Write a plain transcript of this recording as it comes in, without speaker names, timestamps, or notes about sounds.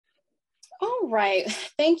right.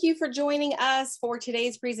 Thank you for joining us for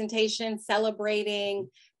today's presentation celebrating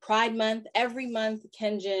Pride Month. Every month,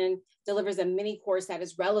 Kengen delivers a mini course that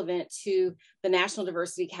is relevant to the National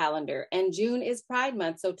Diversity Calendar. And June is Pride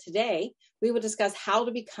Month. So today we will discuss how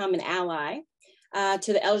to become an ally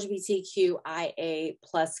to the LGBTQIA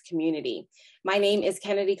plus community. My name is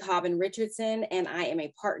Kennedy Cobbin Richardson, and I am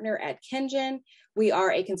a partner at Kengen. We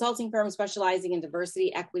are a consulting firm specializing in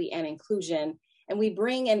diversity, equity, and inclusion. And we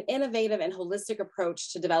bring an innovative and holistic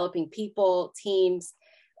approach to developing people, teams,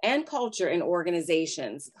 and culture in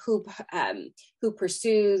organizations who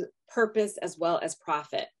pursue purpose as well as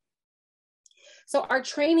profit. So our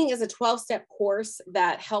training is a 12-step course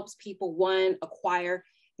that helps people, one, acquire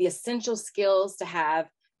the essential skills to have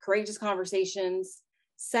courageous conversations.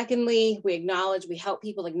 Secondly, we help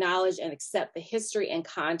people acknowledge and accept the history and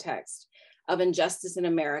context of injustice in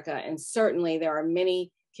America. And certainly there are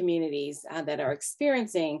many communities that are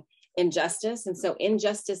experiencing injustice. And so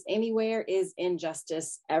injustice anywhere is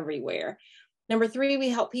injustice everywhere. Number three, we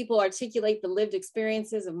help people articulate the lived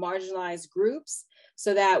experiences of marginalized groups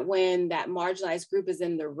so that when that marginalized group is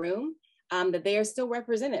in the room, that they are still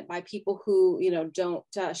represented by people who, don't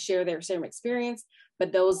share their same experience,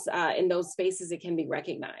 but those in those spaces, it can be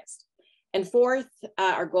recognized. And fourth,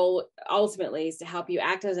 our goal ultimately is to help you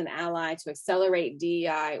act as an ally to accelerate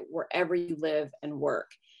DEI wherever you live and work.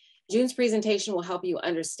 June's presentation will help you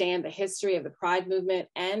understand the history of the Pride movement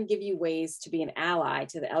and give you ways to be an ally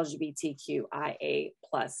to the LGBTQIA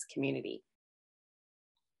plus community.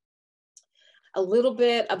 A little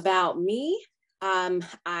bit about me.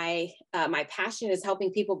 My passion is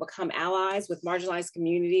helping people become allies with marginalized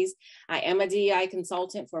communities. I am a DEI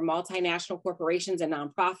consultant for multinational corporations and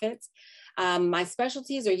nonprofits. My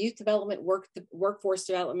specialties are youth development, workforce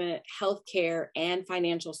development, healthcare, and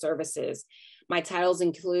financial services. My titles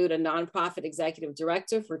include a nonprofit executive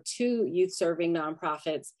director for 2 youth-serving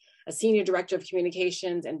nonprofits, a senior director of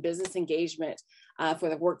communications and business engagement for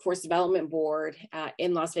the Workforce Development Board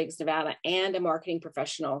in Las Vegas, Nevada, and a marketing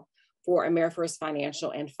professional for AmeriFirst Financial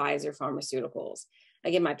and Pfizer Pharmaceuticals.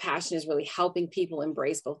 Again, my passion is really helping people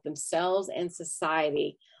embrace both themselves and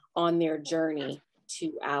society on their journey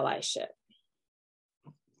to allyship.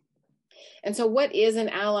 And so what is an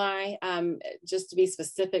ally? Just to be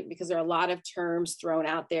specific, because there are a lot of terms thrown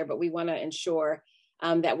out there, but we want to ensure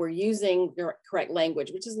that we're using the correct language,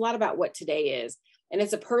 which is a lot about what today is. And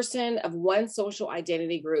it's a person of one social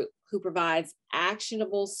identity group who provides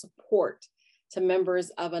actionable support to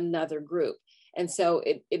members of another group. And so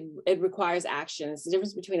it requires action. It's the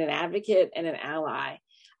difference between an advocate and an ally.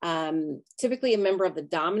 Typically, a member of the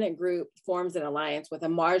dominant group forms an alliance with a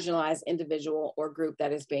marginalized individual or group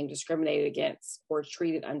that is being discriminated against or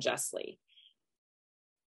treated unjustly.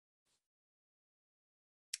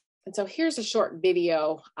 And so here's a short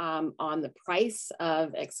video on the price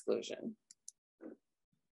of exclusion.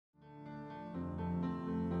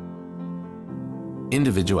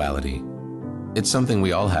 Individuality. It's something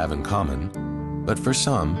we all have in common, but for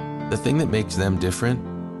some, the thing that makes them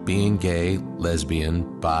different, being gay,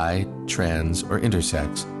 lesbian, bi, trans, or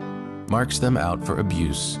intersex, marks them out for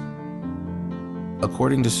abuse.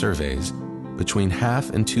 According to surveys, between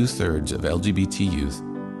half and 2/3 of LGBT youth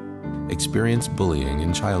experience bullying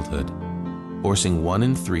in childhood, forcing 1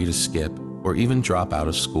 in 3 to skip or even drop out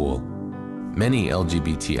of school. Many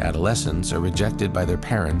LGBT adolescents are rejected by their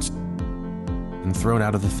parents and thrown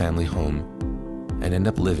out of the family home and end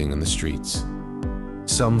up living on the streets.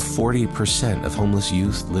 Some 40% of homeless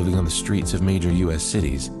youth living on the streets of major U.S.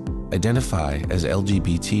 cities identify as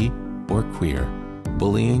LGBT or queer.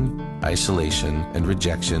 Bullying, isolation, and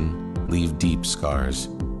rejection leave deep scars.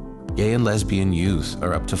 Gay and lesbian youth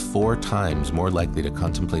are up to 4 times more likely to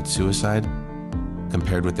contemplate suicide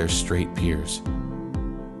compared with their straight peers,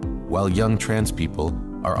 while young trans people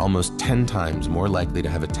are almost 10 times more likely to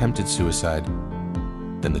have attempted suicide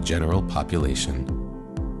than the general population.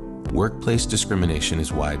 Workplace discrimination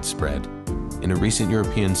is widespread. In a recent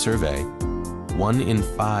European survey, 1 in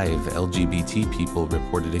 5 LGBT people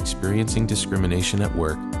reported experiencing discrimination at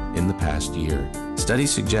work in the past year.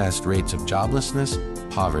 Studies suggest rates of joblessness,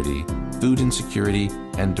 poverty, food insecurity,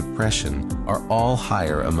 and depression are all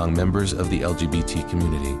higher among members of the LGBT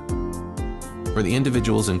community. For the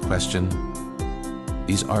individuals in question,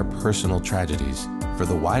 these are personal tragedies. For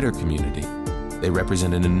the wider community, they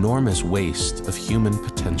represent an enormous waste of human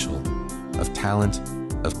potential, of talent,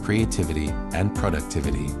 of creativity, and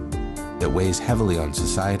productivity that weighs heavily on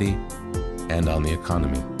society and on the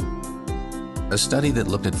economy. A study that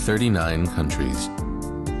looked at 39 countries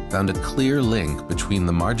found a clear link between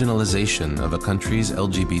the marginalization of a country's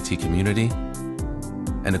LGBT community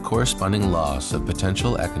and a corresponding loss of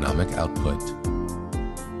potential economic output.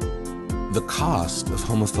 The cost of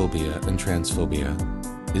homophobia and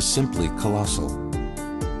transphobia is simply colossal.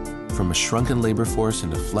 From a shrunken labor force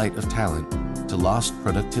and a flight of talent to lost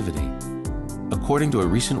productivity. According to a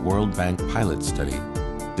recent World Bank pilot study,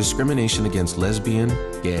 discrimination against lesbian,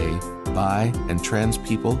 gay, bi, and trans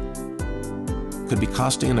people could be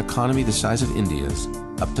costing an economy the size of India's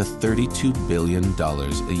up to $32 billion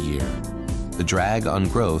a year. The drag on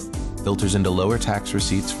growth filters into lower tax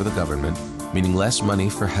receipts for the government, meaning less money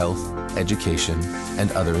for health, education,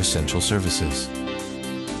 and other essential services.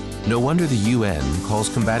 No wonder the UN calls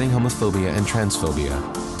combating homophobia and transphobia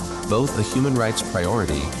both a human rights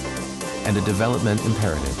priority and a development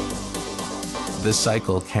imperative. The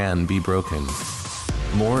cycle can be broken.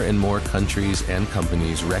 More and more countries and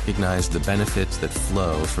companies recognize the benefits that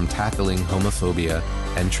flow from tackling homophobia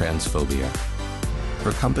and transphobia.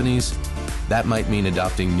 For companies, that might mean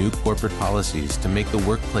adopting new corporate policies to make the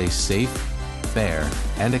workplace safe, fair,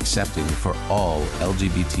 and accepting for all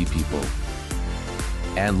LGBT people.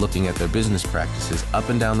 And looking at their business practices up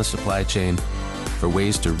and down the supply chain for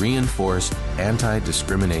ways to reinforce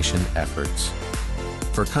anti-discrimination efforts.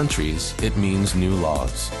 For countries, it means new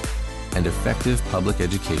laws and effective public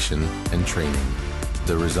education and training.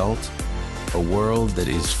 The result? A world that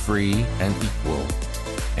is free and equal,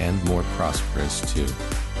 and more prosperous too.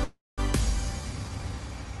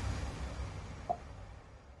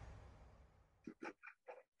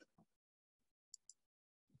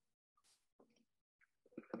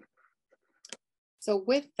 So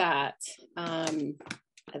with that,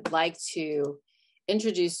 I'd like to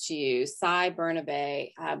introduce to you Cy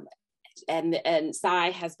Bernabe. And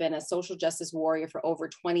Cy has been a social justice warrior for over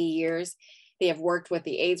 20 years. They have worked with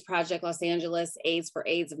the AIDS Project Los Angeles, AIDS for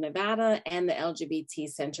AIDS of Nevada, and the LGBT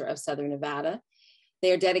Center of Southern Nevada.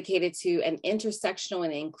 They are dedicated to an intersectional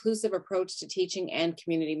and inclusive approach to teaching and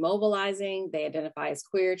community mobilizing. They identify as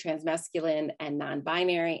queer, transmasculine, and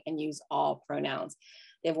non-binary, and use all pronouns.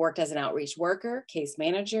 They've worked as an outreach worker, case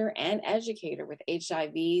manager, and educator with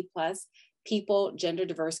HIV plus people, gender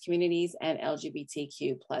diverse communities, and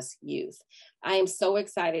LGBTQ plus youth. I am so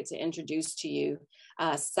excited to introduce to you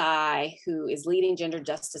Cy, who is leading Gender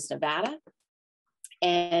Justice Nevada,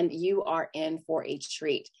 and you are in for a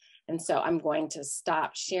treat. And so I'm going to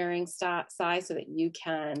stop sharing, Cy, so that you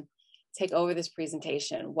can take over this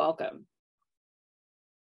presentation. Welcome.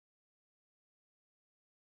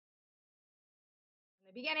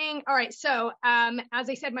 Beginning. All right, so as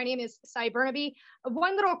I said, my name is Cy Bernabe.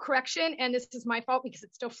 One little correction, and this is my fault because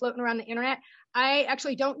it's still floating around the internet. I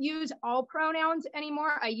actually don't use all pronouns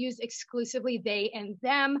anymore. I use exclusively they and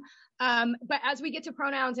them. But as we get to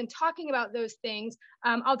pronouns and talking about those things,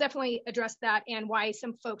 I'll definitely address that and why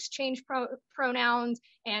some folks change pronouns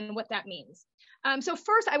and what that means. So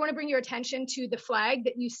first, I want to bring your attention to the flag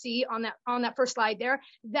that you see on that first slide there.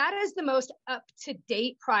 That is the most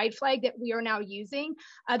up-to-date pride flag that we are now using.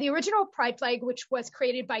 The original pride flag, which was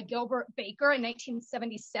created by Gilbert Baker in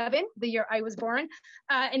 1977, the year I was born,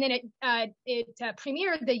 and then it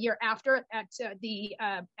premiered the year after at the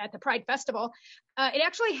Pride Festival. It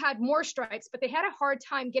actually had more stripes, but they had a hard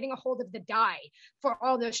time getting a hold of the dye for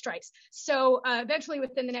all those stripes. So eventually,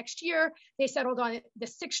 within the next year, they settled on the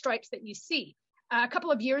 6 stripes that you see. A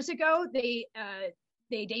couple of years ago, they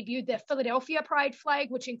debuted the Philadelphia Pride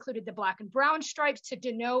flag, which included the black and brown stripes to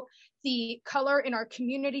denote the color in our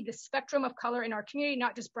community, the spectrum of color in our community,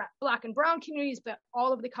 not just black and brown communities, but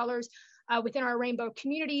all of the colors within our rainbow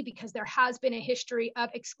community, because there has been a history of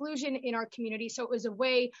exclusion in our community. So it was a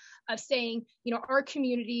way of saying, you know, our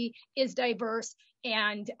community is diverse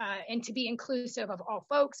and to be inclusive of all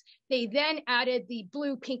folks. They then added the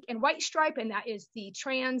blue, pink, and white stripe, and that is the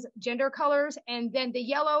transgender colors. And then the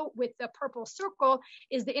yellow with the purple circle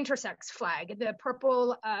is the intersex flag. The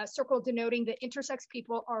purple circle denoting that intersex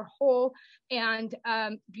people are whole and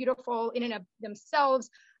beautiful in and of themselves,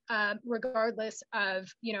 regardless of,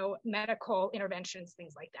 you know, medical interventions,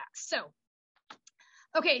 things like that. So,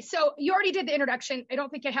 okay, so you already did the introduction. I don't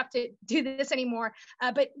think I have to do this anymore.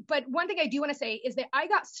 But one thing I do want to say is that I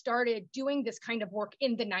got started doing this kind of work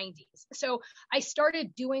in the 90s. So I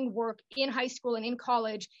started doing work in high school and in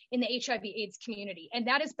college in the HIV/AIDS community. And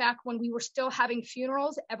that is back when we were still having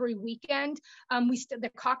funerals every weekend.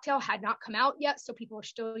 The cocktail had not come out yet, so people were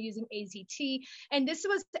still using AZT. And this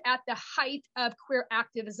was at the height of queer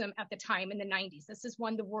activism at the time in the 90s. This is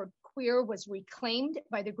when the word queer was reclaimed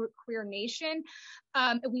by the group Queer Nation.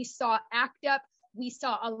 We saw ACT UP we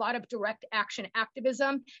saw a lot of direct action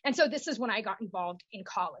activism. And so this is when I got involved in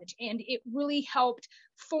college, and it really helped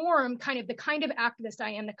form the kind of activist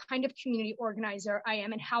I am, the kind of community organizer I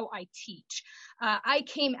am, and how I teach. I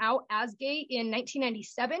came out as gay in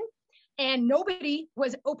 1997. And nobody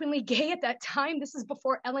was openly gay at that time. This is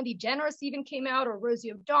before Ellen DeGeneres even came out, or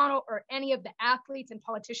Rosie O'Donnell, or any of the athletes and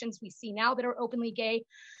politicians we see now that are openly gay.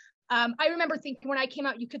 I remember thinking when I came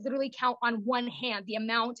out, you could literally count on one hand the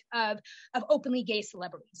amount of openly gay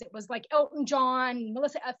celebrities. It was like Elton John,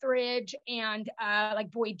 Melissa Etheridge, and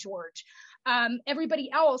like Boy George.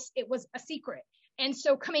 Everybody else, it was a secret. And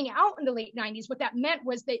so coming out in the late 90s, what that meant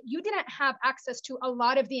was that you didn't have access to a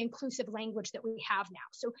lot of the inclusive language that we have now.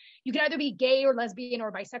 So you could either be gay or lesbian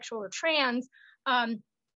or bisexual or trans.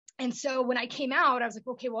 And so when I came out, I was like,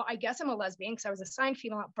 okay, well, I guess I'm a lesbian because I was assigned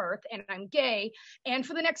female at birth, and I'm gay. And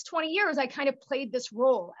for the next 20 years, I kind of played this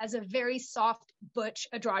role as a very soft, butch,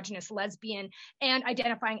 androgynous lesbian and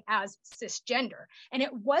identifying as cisgender. And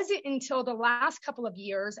it wasn't until the last couple of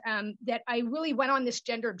years that I really went on this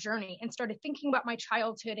gender journey and started thinking about my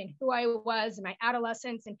childhood and who I was and my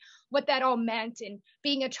adolescence and what that all meant, and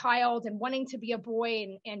being a child and wanting to be a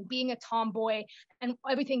boy and being a tomboy and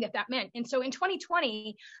everything that meant. And so in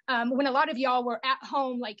 2020, when a lot of y'all were at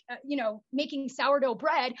home, making sourdough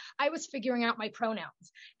bread, I was figuring out my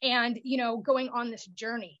pronouns and, going on this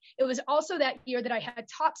journey. It was also that year that I had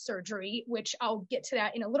top surgery, which I'll get to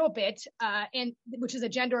that in a little bit, and which is a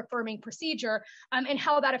gender affirming procedure, and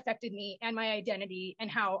how that affected me and my identity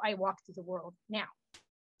and how I walk through the world now.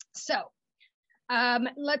 So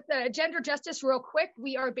let's gender justice real quick.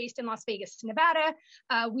 We are based in Las Vegas, Nevada.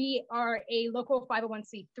 We are a local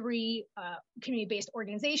 501c3 community-based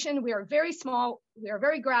organization. We are very small. We are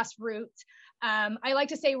very grassroots. I like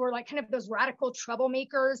to say we're like kind of those radical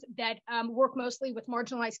troublemakers that work mostly with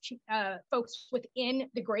marginalized folks within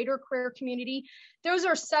the greater queer community. Those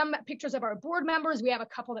are some pictures of our board members. We have a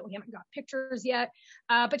couple that we haven't got pictures yet.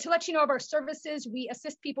 But to let you know of our services, we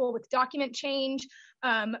assist people with document change.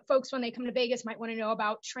 Folks, when they come to Vegas, might want to know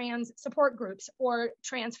about trans support groups or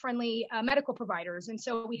trans-friendly medical providers. And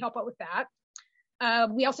so we help out with that.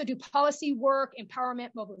 We also do policy work, empowerment,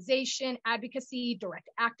 mobilization, advocacy, direct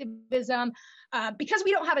activism. Because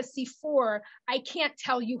we don't have a C4, I can't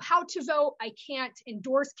tell you how to vote. I can't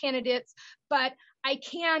endorse candidates, but I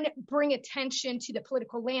can bring attention to the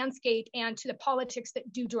political landscape and to the politics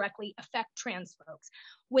that do directly affect trans folks.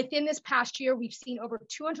 Within this past year, we've seen over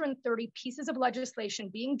 230 pieces of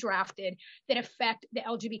legislation being drafted that affect the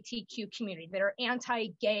LGBTQ community, that are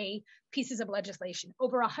anti-gay pieces of legislation.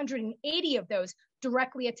 Over 180 of those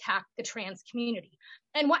directly attack the trans community.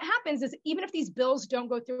 And what happens is, even if these bills don't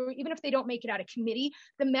go through, even if they don't make it out of committee,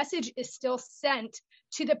 the message is still sent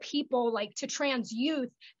to the people, like to trans youth,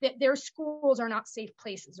 that their schools are not safe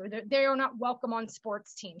places, or they are not welcome on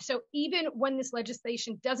sports teams. So even when this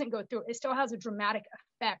legislation doesn't go through, it still has a dramatic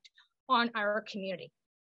effect on our community.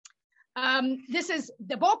 This is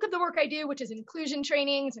the bulk of the work I do, which is inclusion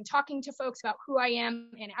trainings and talking to folks about who I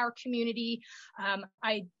am in our community.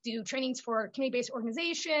 I do trainings for community-based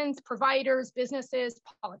organizations, providers, businesses,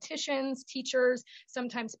 politicians, teachers,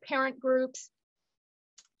 sometimes parent groups.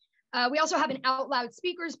 We also have an Out Loud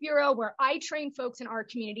Speakers Bureau where I train folks in our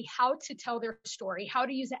community how to tell their story, how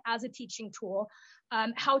to use it as a teaching tool,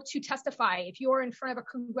 how to testify if you're in front of a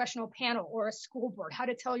congressional panel or a school board, how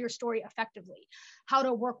to tell your story effectively, how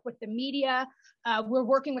to work with the media. We're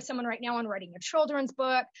working with someone right now on writing a children's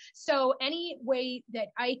book. So any way that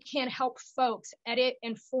I can help folks edit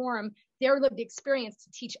and form their lived experience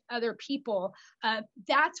to teach other people,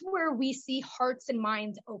 that's where we see hearts and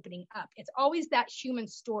minds opening up. It's always that human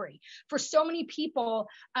story. For so many people,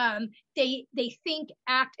 they think,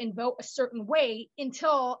 act, and vote a certain way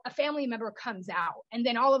until a family member comes out. And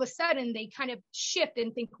then all of a sudden they kind of shift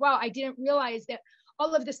and think, wow, I didn't realize that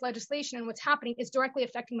all of this legislation and what's happening is directly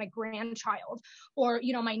affecting my grandchild, or,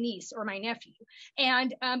 my niece or my nephew.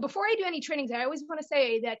 And before I do any trainings, I always want to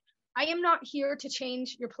say that I am not here to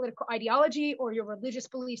change your political ideology or your religious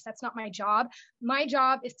beliefs. That's not my job. My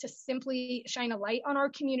job is to simply shine a light on our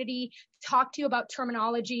community, talk to you about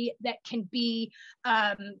terminology that can be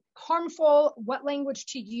harmful, what language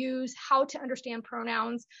to use, how to understand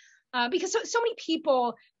pronouns, because so many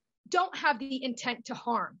people don't have the intent to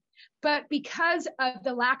harm. But because of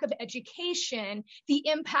the lack of education, the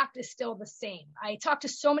impact is still the same. I talk to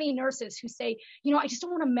so many nurses who say, I just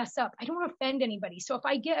don't want to mess up. I don't want to offend anybody. So if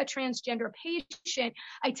I get a transgender patient,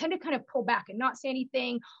 I tend to kind of pull back and not say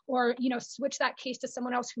anything, or, switch that case to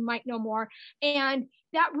someone else who might know more. And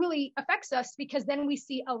that really affects us, because then we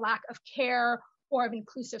see a lack of care or of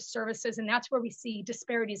inclusive services. And that's where we see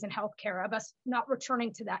disparities in healthcare, of us not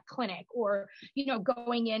returning to that clinic, or,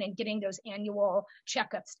 going in and getting those annual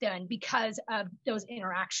checkups done because of those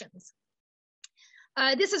interactions.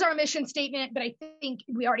 This is our mission statement, but I think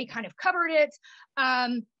we already kind of covered it.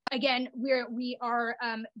 Again, we are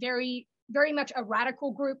very, very much a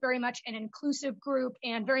radical group, very much an inclusive group,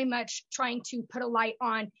 and very much trying to put a light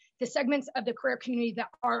on the segments of the queer community that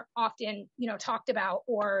aren't often, talked about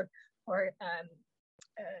or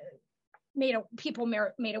people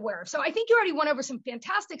made aware of. So I think you already went over some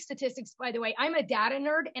fantastic statistics, by the way. I'm a data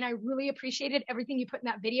nerd, and I really appreciated everything you put in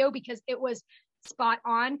that video because it was spot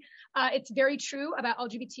on. It's very true about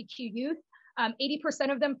LGBTQ youth.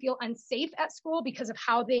 80% of them feel unsafe at school because of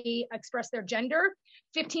how they express their gender.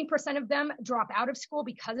 15% of them drop out of school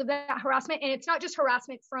because of that harassment. And it's not just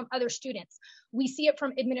harassment from other students. We see it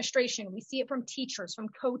from administration. We see it from teachers, from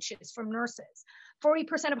coaches, from nurses.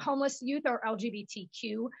 40% of homeless youth are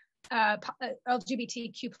LGBTQ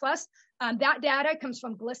plus. That data comes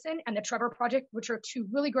from GLSEN and the Trevor Project, which are two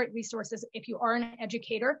really great resources if you are an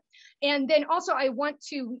educator. And then also I want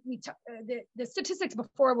to, the statistics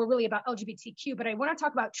before were really about LGBTQ, but I want to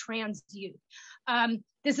talk about trans youth.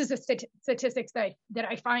 This is a statistics that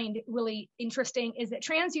I find really interesting, is that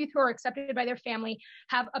trans youth who are accepted by their family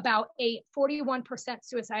have about a 41%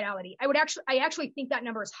 suicidality. I actually think that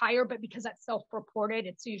number is higher, but because that's self-reported,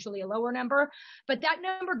 it's usually a lower number. But that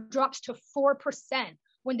number drops to 4%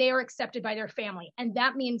 when they are accepted by their family. And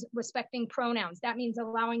that means respecting pronouns. That means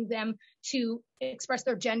allowing them to express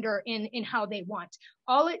their gender in how they want.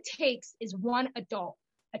 All it takes is one adult,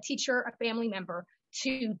 a teacher, a family member,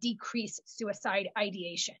 to decrease suicide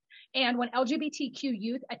ideation. And when LGBTQ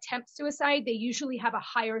youth attempt suicide, they usually have a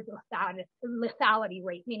higher lethality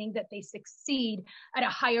rate, meaning that they succeed at a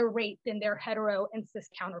higher rate than their hetero and cis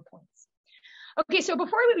counterpoints. Okay, so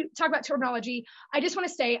before we talk about terminology, I just want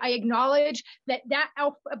to say I acknowledge that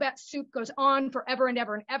alphabet soup goes on forever and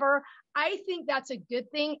ever and ever. I think that's a good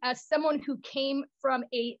thing. As someone who came from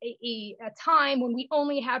a time when we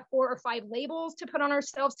only had 4 or 5 labels to put on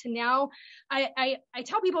ourselves to now, I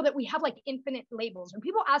tell people that we have like infinite labels. When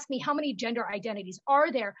people ask me how many gender identities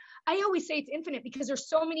are there, I always say it's infinite because there's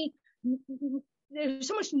so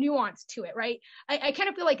much nuance to it, right? I kind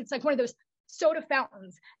of feel like it's like one of those soda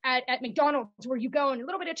fountains at McDonald's where you go and a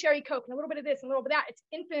little bit of cherry Coke and a little bit of this and a little bit of that. It's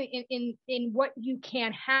infinite in what you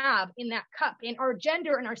can have in that cup. And our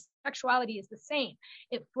gender and our sexuality is the same.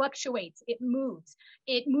 It fluctuates. It moves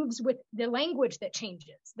with the language that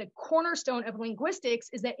changes. The cornerstone of linguistics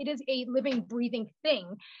is that it is a living, breathing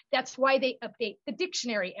thing. That's why they update the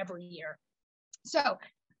dictionary every year. So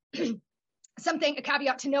a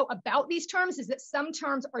caveat to know about these terms is that some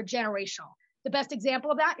terms are generational. The best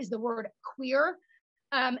example of that is the word queer.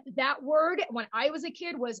 That word, when I was a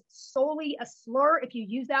kid, was solely a slur. If you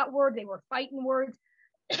use that word, they were fighting words.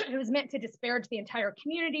 It was meant to disparage the entire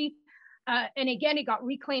community. And again, it got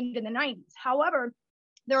reclaimed in the 90s. However,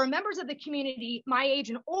 there are members of the community my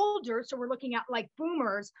age and older, so we're looking at like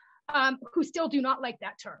boomers, who still do not like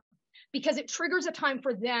that term because it triggers a time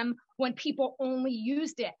for them when people only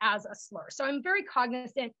used it as a slur. So I'm very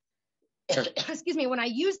cognizant excuse me, when I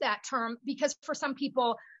use that term, because for some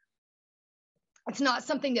people, it's not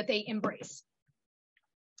something that they embrace.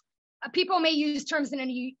 People may use terms in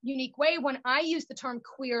a unique way. When I use the term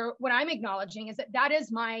queer, what I'm acknowledging is that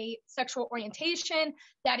is my sexual orientation.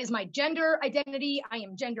 That is my gender identity. I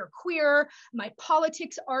am gender queer. My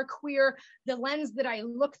politics are queer. The lens that I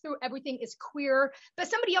look through, everything is queer. But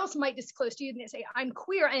somebody else might disclose to you and they say, I'm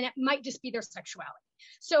queer, and it might just be their sexuality.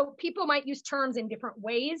 So people might use terms in different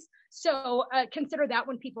ways. So consider that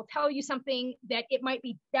when people tell you something that might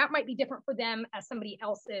be different for them as somebody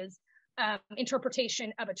else's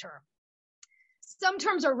interpretation of a term. Some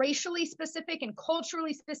terms are racially specific and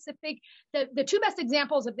culturally specific. The two best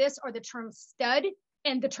examples of this are the term stud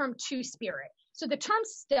and the term two-spirit. So the term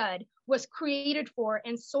stud was created for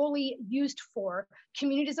and solely used for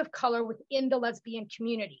communities of color within the lesbian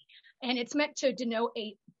community. And it's meant to denote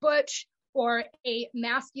a butch or a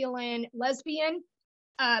masculine lesbian.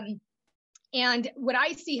 And what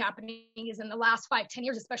I see happening is in the last 5-10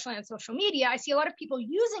 years, especially on social media, I see a lot of people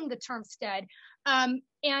using the term stud.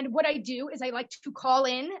 And what I do is I like to call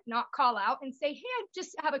in, not call out, and say, hey, I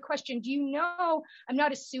just have a question. Do you know, I'm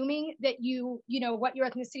not assuming that you know what your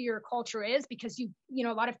ethnicity or culture is, because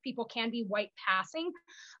a lot of people can be white passing.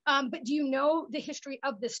 But do you know the history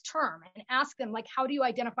of this term? And ask them, like, how do you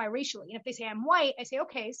identify racially? And if they say I'm white, I say,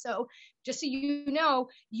 okay, so just so you know,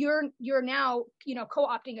 you're now,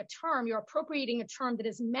 co-opting a term, you're appropriating a term that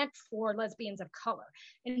is meant for lesbians of color.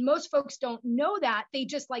 And most folks don't know that. They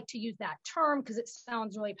just like to use that term because it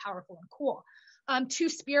sounds really powerful and cool.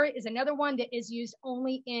 Two-spirit is another one that is used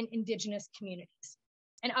only in Indigenous communities.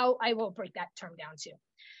 And I will break that term down too.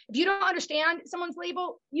 If you don't understand someone's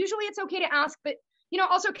label, usually it's okay to ask, but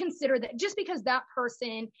also consider that just because that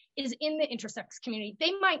person is in the intersex community,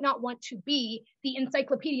 they might not want to be the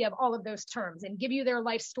encyclopedia of all of those terms and give you their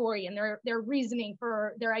life story and their reasoning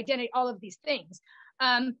for their identity, all of these things.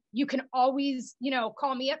 You can always,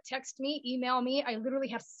 call me up, text me, email me. I literally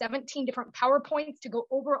have 17 different PowerPoints to go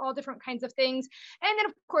over all different kinds of things. And then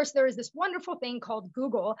of course, there is this wonderful thing called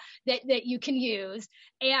Google that you can use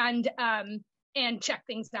and check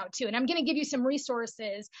things out too. And I'm going to give you some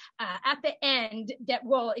resources at the end that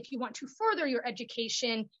will, if you want to further your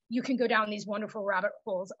education, you can go down these wonderful rabbit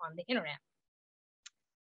holes on the internet.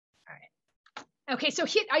 All right. Okay, so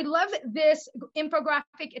I love this infographic.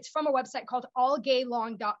 It's from a website called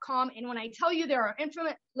allgaylong.com. And when I tell you there are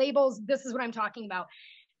infinite labels, this is what I'm talking about.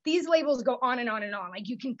 These labels go on and on and on. Like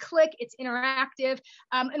you can click, it's interactive.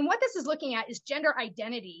 And what this is looking at is gender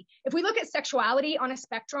identity. If we look at sexuality on a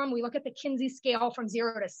spectrum, we look at the Kinsey scale from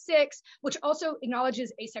 0 to 6, which also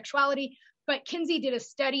acknowledges asexuality. But Kinsey did a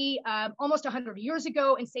study almost 100 years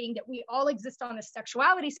ago in saying that we all exist on the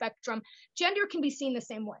sexuality spectrum. Gender can be seen the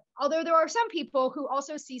same way. Although there are some people who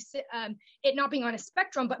also see it not being on a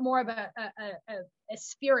spectrum, but more of a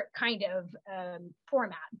spirit kind of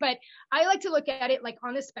format. But I like to look at it like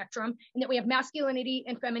on the spectrum, and that we have masculinity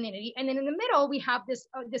and femininity. And then in the middle, we have this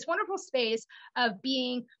wonderful space of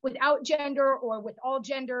being without gender or with all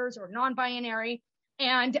genders or non-binary.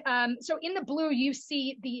 And so in the blue, you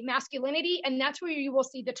see the masculinity, and that's where you will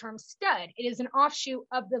see the term stud. It is an offshoot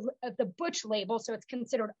of the butch label, so it's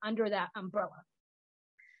considered under that umbrella.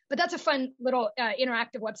 But that's a fun little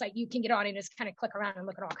interactive website you can get on and just kind of click around and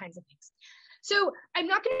look at all kinds of things. So I'm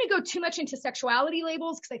not going to go too much into sexuality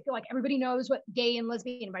labels because I feel like everybody knows what gay and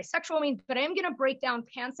lesbian and bisexual means, but I am going to break down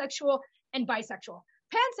pansexual and bisexual.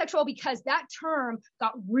 Pansexual because that term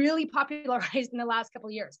got really popularized in the last couple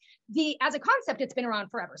of years. As a concept, it's been around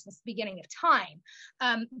forever, since the beginning of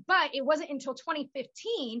time. But it wasn't until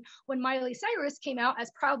 2015 when Miley Cyrus came out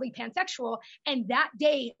as proudly pansexual. And that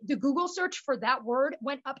day, the Google search for that word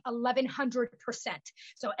went up 1,100%.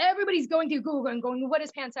 So everybody's going through Google and going, what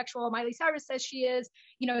is pansexual? Miley Cyrus says she is.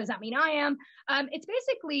 Does that mean I am? It's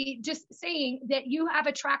basically just saying that you have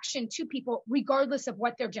attraction to people regardless of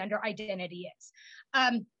what their gender identity is.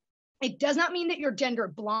 It does not mean that you're gender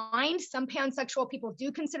blind. Some pansexual people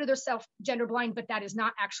do consider themselves gender blind, but that is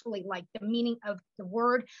not actually like the meaning of the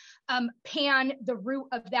word. Pan, the root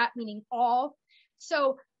of that meaning all.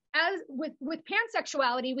 So as with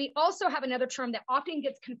pansexuality, we also have another term that often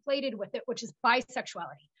gets conflated with it, which is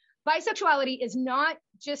bisexuality. Bisexuality is not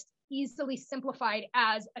just easily simplified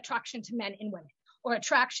as attraction to men and women or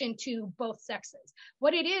attraction to both sexes.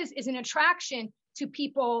 What it is an attraction to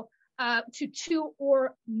people to two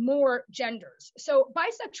or more genders. So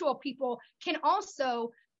bisexual people can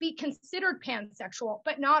also be considered pansexual,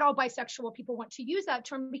 but not all bisexual people want to use that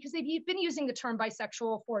term because they've been using the term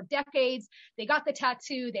bisexual for decades. They got the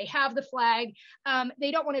tattoo, they have the flag. They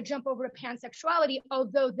don't want to jump over to pansexuality,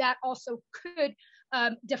 although that also could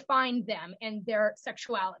define them and their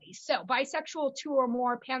sexuality. So bisexual, two or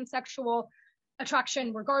more, pansexual,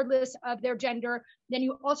 attraction regardless of their gender. Then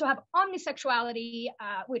you also have omnisexuality,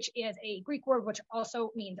 which is a Greek word, which also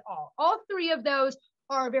means all. All three of those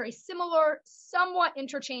are very similar, somewhat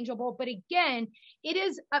interchangeable, but again, it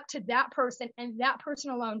is up to that person and that person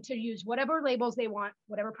alone to use whatever labels they want,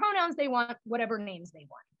 whatever pronouns they want, whatever names they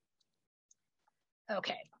want.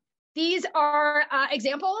 Okay. These are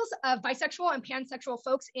examples of bisexual and pansexual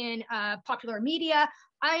folks in popular media.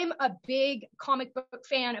 I'm a big comic book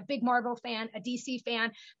fan, a big Marvel fan, a DC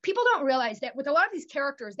fan. People don't realize that with a lot of these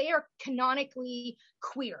characters, they are canonically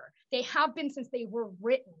queer. They have been since they were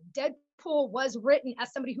written. Deadpool was written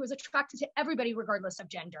as somebody who was attracted to everybody regardless of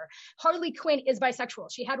gender. Harley Quinn is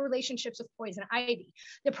bisexual. She had relationships with Poison Ivy.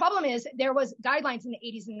 The problem is there was guidelines in the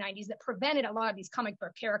 80s and 90s that prevented a lot of these comic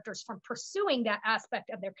book characters from pursuing that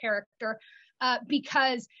aspect of their character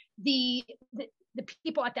because the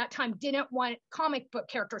people at that time didn't want comic book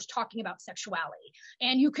characters talking about sexuality.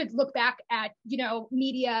 And you could look back at,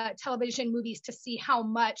 media, television, movies to see how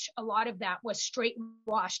much a lot of that was straight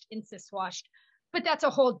washed and cis washed. But that's a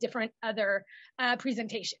whole different other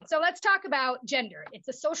presentation. So let's talk about gender. It's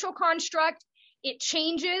a social construct. It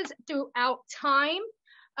changes throughout time.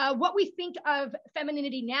 What we think of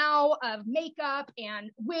femininity now, of makeup and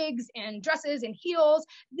wigs and dresses and heels,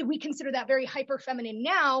 we consider that very hyper feminine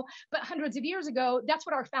now, but hundreds of years ago, that's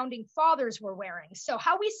what our founding fathers were wearing. So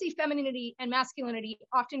how we see femininity and masculinity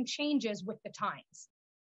often changes with the times.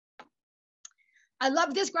 I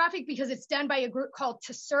love this graphic because it's done by a group called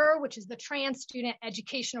TSUR, which is the Trans Student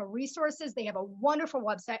Educational Resources. They have a wonderful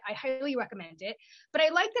website. I highly recommend it. But I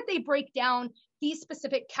like that they break down these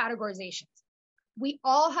specific categorizations. We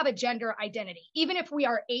all have a gender identity. Even if we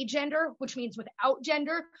are agender, which means without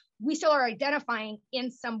gender, we still are identifying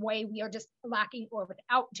in some way. We are just lacking or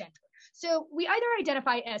without gender. So we either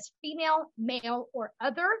identify as female, male, or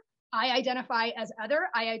other. I identify as other.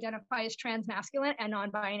 I identify as transmasculine and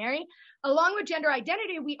non-binary. Along with gender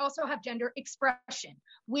identity, we also have gender expression,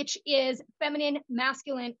 which is feminine,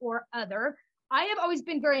 masculine, or other. I have always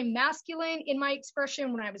been very masculine in my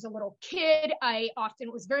expression. When I was a little kid, I often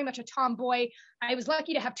was very much a tomboy. I was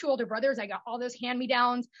lucky to have 2 older brothers. I got all those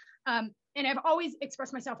hand-me-downs. And I've always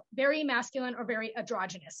expressed myself very masculine or very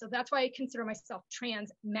androgynous. So that's why I consider myself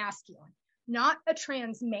trans-masculine, not a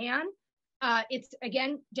trans man. It's,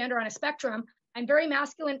 again, gender on a spectrum. I'm very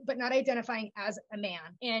masculine, but not identifying as a man.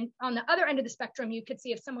 And on the other end of the spectrum, you could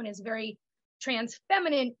see if someone is very trans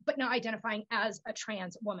feminine, but not identifying as a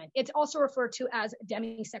trans woman. It's also referred to as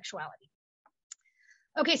demisexuality.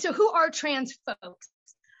 Okay, so who are trans folks?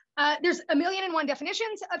 There's 1,000,001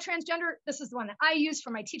 definitions of transgender. This is the one that I use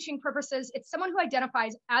for my teaching purposes. It's someone who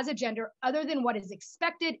identifies as a gender other than what is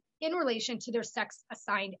expected in relation to their sex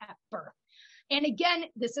assigned at birth. And again,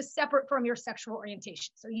 this is separate from your sexual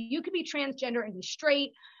orientation. So you could be transgender and be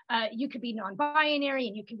straight. You could be non-binary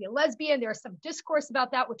and you can be a lesbian. There's some discourse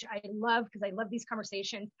about that, which I love because I love these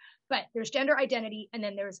conversations. But there's gender identity and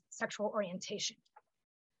then there's sexual orientation.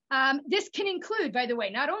 This can include, by the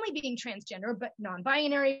way, not only being transgender, but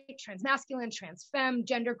non-binary, transmasculine, transfemme,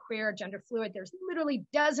 genderqueer, gender fluid. There's literally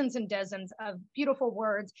dozens and dozens of beautiful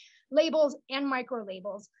words, labels, and micro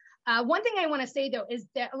labels. One thing I want to say, though, is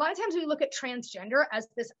that a lot of times we look at transgender as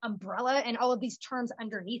this umbrella and all of these terms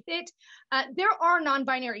underneath it. There are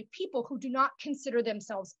non-binary people who do not consider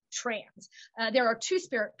themselves trans. There are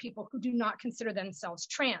two-spirit people who do not consider themselves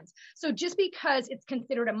trans. So just because it's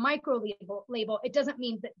considered a micro label, it doesn't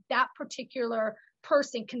mean that that particular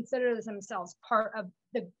person considers themselves part of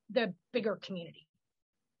the bigger community.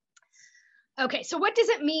 Okay, so what does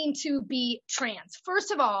it mean to be trans?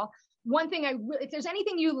 First of all, one thing if there's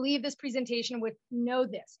anything you leave this presentation with, know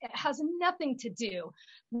this. It has nothing to do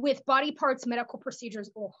with body parts, medical procedures,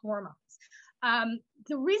 or hormones.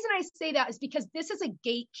 The reason I say that is because this is a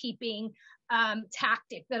gatekeeping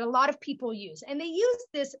tactic that a lot of people use. And they use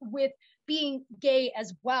this with being gay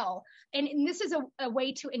as well. And this is a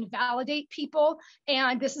way to invalidate people.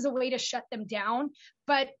 And this is a way to shut them down.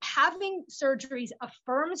 But having surgeries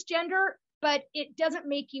affirms gender, but it doesn't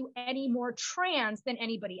make you any more trans than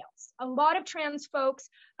anybody else. A lot of trans folks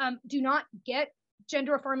do not get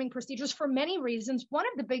gender affirming procedures for many reasons. One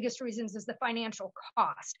of the biggest reasons is the financial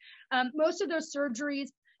cost. Most of those surgeries,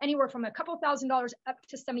 anywhere from a couple $1,000s up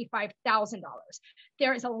to $75,000.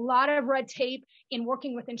 There is a lot of red tape in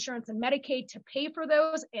working with insurance and Medicaid to pay for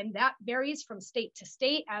those, and that varies from state to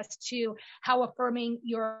state as to how affirming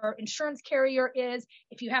your insurance carrier is,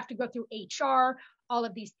 if you have to go through HR, all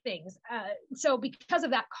of these things. So because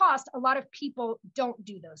of that cost, a lot of people don't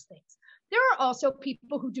do those things. There are also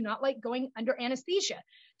people who do not like going under anesthesia.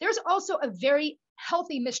 There's also a very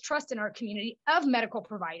healthy mistrust in our community of medical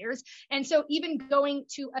providers. And so even going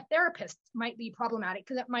to a therapist might be problematic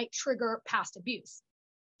because it might trigger past abuse.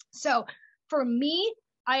 So for me,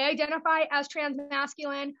 I identify as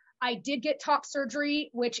transmasculine. I did get top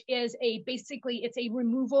surgery, which is basically it's a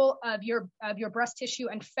removal of your breast tissue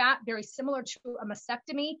and fat, very similar to a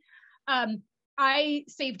mastectomy. I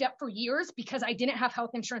saved up for years because I didn't have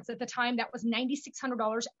health insurance at the time. That was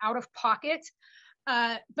 $9,600 out of pocket.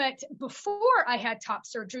 But before I had top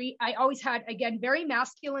surgery, I always had, again, very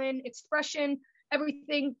masculine expression,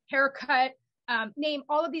 everything, haircut, name,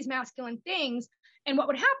 all of these masculine things. And what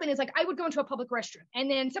would happen is I would go into a public restroom and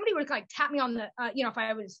then somebody would tap me on the,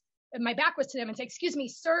 if my back was to them and say, "Excuse me,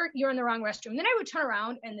 sir, you're in the wrong restroom." And then I would turn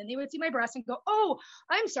around and then they would see my breast and go, "Oh,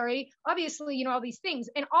 I'm sorry. Obviously, all these things."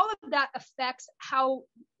 And all of that affects how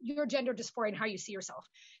your gender dysphoria and how you see yourself.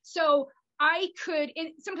 So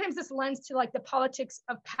sometimes this lends to the politics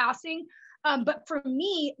of passing. But for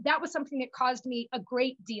me, that was something that caused me a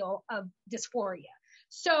great deal of dysphoria.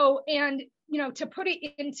 So, and, to put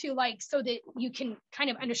it into so that you can kind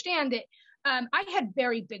of understand that I had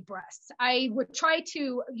very big breasts. I would try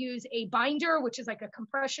to use a binder, which is a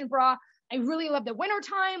compression bra. I really love the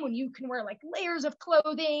wintertime when you can wear layers of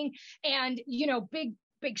clothing and,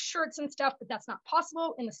 big shirts and stuff, but that's not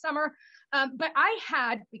possible in the summer. But I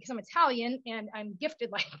had, because I'm Italian and I'm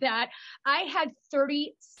gifted like that, I had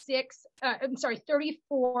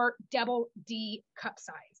 34 double D cup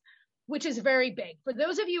size, which is very big. For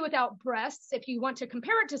those of you without breasts, if you want to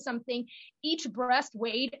compare it to something, each breast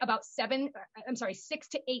weighed about 6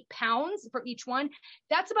 to 8 pounds for each one.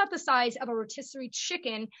 That's about the size of a rotisserie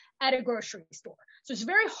chicken at a grocery store. So it's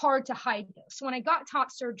very hard to hide those. So when I got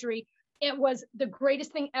top surgery, it was the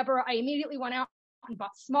greatest thing ever. I immediately went out and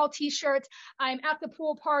bought small t-shirts. I'm at the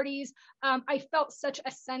pool parties. I felt such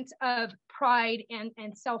a sense of pride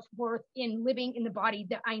and self-worth in living in the body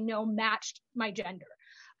that I know matched my gender.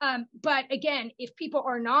 But again, if people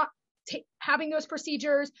are not having those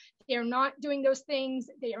procedures, they're not doing those things,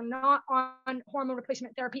 they are not on hormone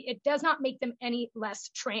replacement therapy, it does not make them any less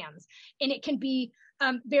trans. And it can be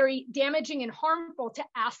very damaging and harmful to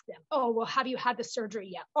ask them, oh, well, have you had the surgery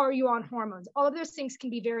yet? Are you on hormones? All of those things can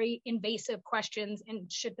be very invasive questions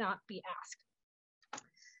and should not be asked.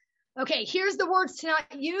 Okay, here's the words to not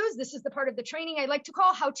use. This is the part of the training I like to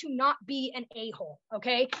call how to not be an a-hole,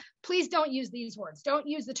 okay? Please don't use these words. Don't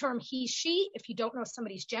use the term he, she if you don't know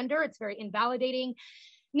somebody's gender. It's very invalidating.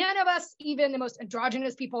 None of us, even the most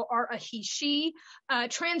androgynous people, are a he, she.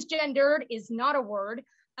 Transgendered is not a word.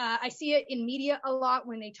 I see it in media a lot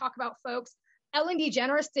when they talk about folks. Ellen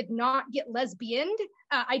DeGeneres did not get lesbianed.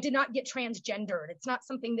 I did not get transgendered. It's not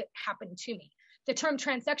something that happened to me. The term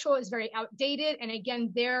transsexual is very outdated. And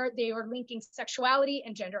again, there they are linking sexuality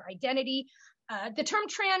and gender identity. The term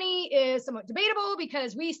tranny is somewhat debatable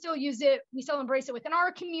because we still use it, we still embrace it within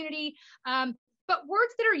our community. But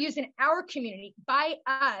words that are used in our community by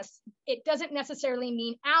us, it doesn't necessarily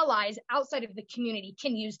mean allies outside of the community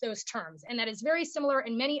can use those terms. And that is very similar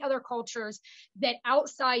in many other cultures that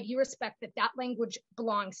outside you respect that language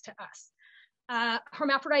belongs to us.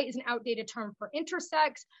 Hermaphrodite is an outdated term for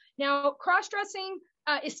intersex. Now, cross-dressing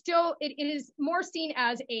is still, it is more seen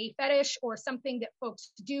as a fetish or something that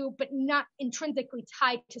folks do, but not intrinsically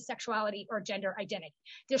tied to sexuality or gender identity.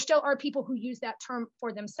 There still are people who use that term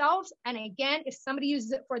for themselves. And again, if somebody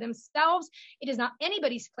uses it for themselves, it is not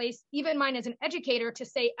anybody's place, even mine as an educator, to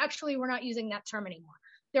say, actually, we're not using that term anymore.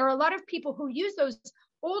 There are a lot of people who use those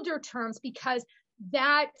older terms because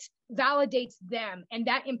that validates them and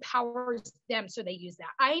that empowers them, so they use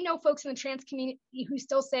that. I know folks in the trans community who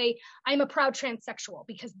still say, I'm a proud transsexual,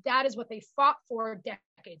 because that is what they fought for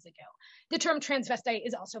decades ago. The term transvestite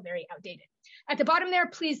is also very outdated. At the bottom there,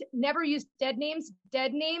 please never use dead names.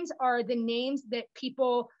 Dead names are the names that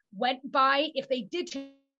people went by if they did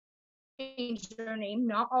change their name.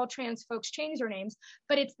 Not all trans folks change their names,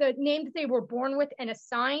 but it's the name that they were born with and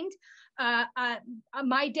assigned.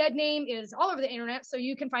 My dead name is all over the internet, so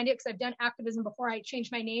you can find it because I've done activism before I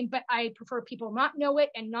changed my name, but I prefer people not know it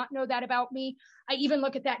and not know that about me. I even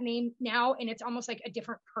look at that name now and it's almost like a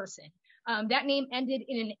different person. That name ended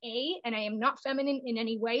in an A, and I am not feminine in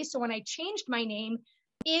any way. So when I changed my name,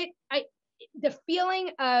 the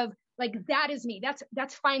feeling of like, that is me,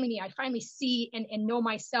 that's finally me. I finally see and know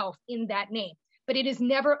myself in that name. But it is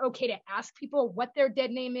never okay to ask people what their dead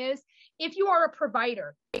name is. If you are a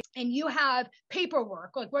provider and you have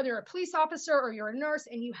paperwork, like whether you're a police officer or you're a nurse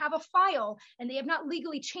and you have a file and they have not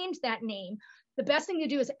legally changed that name, the best thing to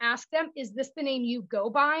do is ask them, is this the name you go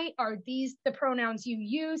by? Are these the pronouns you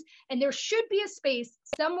use? And there should be a space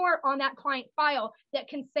somewhere on that client file that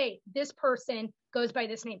can say, this person goes by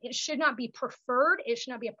this name. It should not be preferred. It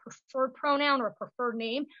should not be a preferred pronoun or a preferred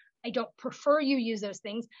name. I don't prefer you use those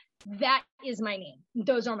things. That is my name.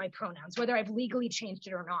 Those are my pronouns, whether I've legally changed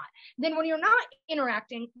it or not. Then when you're not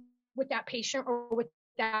interacting with that patient or with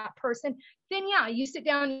that person, then yeah, you sit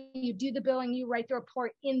down, you do the billing, you write the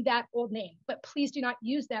report in that old name. But please do not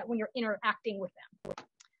use that when you're interacting with them.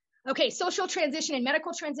 Okay, social transition and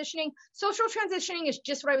medical transitioning. Social transitioning is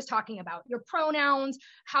just what I was talking about. Your pronouns,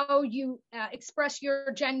 how you express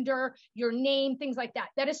your gender, your name, things like that.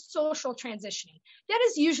 That is social transitioning. That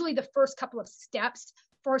is usually the first couple of steps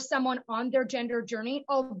for someone on their gender journey,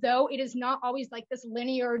 although it is not always like this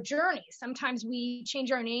linear journey. Sometimes we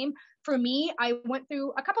change our name. For me, I went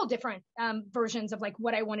through a couple different versions of like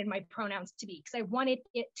what I wanted my pronouns to be, because I wanted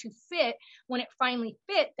it to fit. When it finally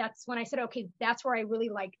fit, that's when I said, okay, that's where I really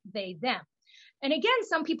like they, them. And again,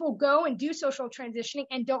 some people go and do social transitioning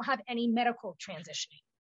and don't have any medical transitioning.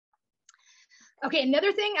 Okay,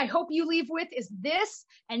 another thing I hope you leave with is this,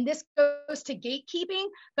 and this goes to gatekeeping,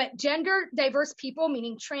 but gender diverse people,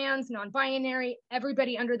 meaning trans, non-binary,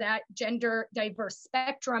 everybody under that gender diverse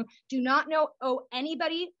spectrum, do not owe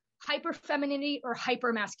anybody hyperfemininity or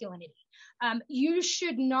hypermasculinity. You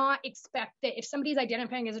should not expect that if somebody's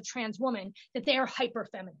identifying as a trans woman, that they are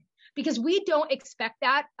hyperfeminine, because we don't expect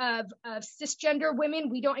that of cisgender women.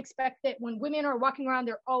 We don't expect that when women are walking around,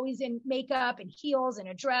 they're always in makeup and heels and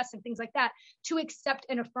a dress and things like that, to accept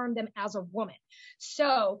and affirm them as a woman.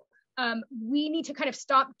 So we need to kind of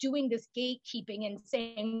stop doing this gatekeeping and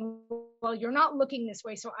saying, well, you're not looking this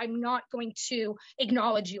way, so I'm not going to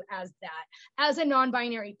acknowledge you as that. As a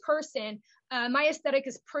non-binary person, my aesthetic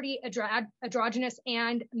is pretty androgynous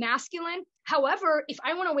and masculine. However, if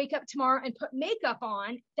I want to wake up tomorrow and put makeup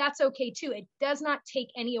on, that's okay too. It does not take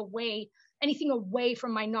anything away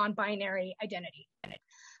from my non-binary identity.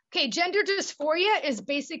 Okay, gender dysphoria is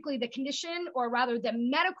basically the condition, or rather the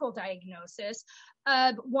medical diagnosis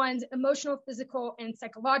of one's emotional, physical, and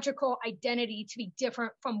psychological identity to be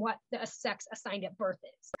different from what the sex assigned at birth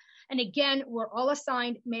is. And again, we're all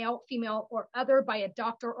assigned male, female, or other by a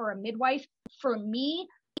doctor or a midwife. For me,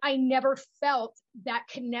 I never felt that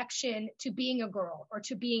connection to being a girl or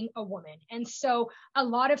to being a woman. And so a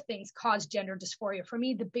lot of things caused gender dysphoria. For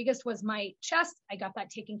me, the biggest was my chest. I got that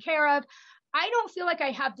taken care of. I don't feel like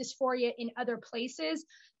I have dysphoria in other places.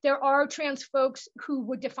 There are trans folks who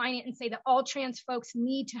would define it and say that all trans folks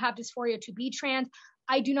need to have dysphoria to be trans.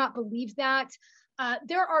 I do not believe that.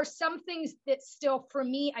 There are some things that still, for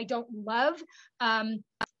me, I don't love.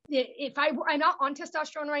 If I'm not on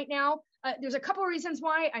testosterone right now, there's a couple of reasons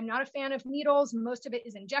why. I'm not a fan of needles. Most of it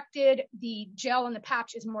is injected. The gel and the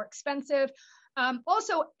patch is more expensive.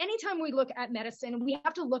 Also, anytime we look at medicine, we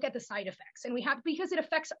have to look at the side effects, and because it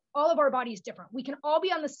affects all of our bodies different. We can all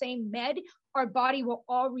be on the same med. Our body will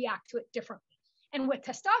all react to it differently. And with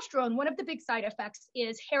testosterone, one of the big side effects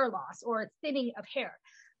is hair loss or thinning of hair.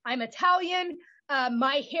 I'm Italian.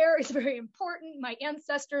 My hair is very important. My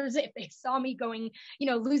ancestors, if they saw me going,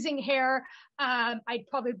 losing hair, I'd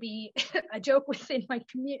probably be a joke within my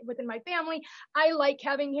family. I like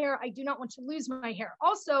having hair. I do not want to lose my hair.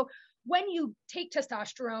 Also, when you take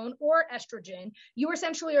testosterone or estrogen, you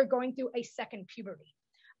essentially are going through a second puberty.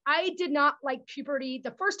 I did not like puberty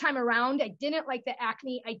the first time around. I didn't like the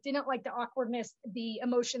acne. I didn't like the awkwardness, the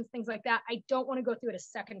emotions, things like that. I don't want to go through it a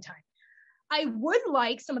second time. I would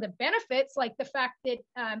like some of the benefits, like the fact that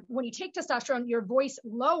when you take testosterone, your voice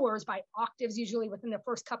lowers by octaves, usually within the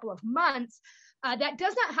first couple of months. That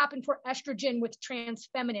does not happen for estrogen with trans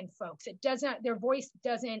feminine folks. Their voice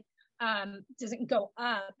doesn't go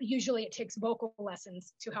up. Usually it takes vocal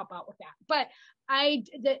lessons to help out with that. But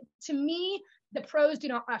to me, the pros do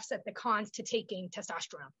not offset the cons to taking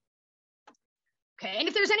testosterone. Okay, and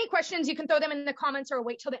if there's any questions, you can throw them in the comments or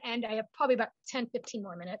wait till the end. I have probably about 10, 15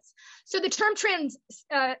 more minutes. So the term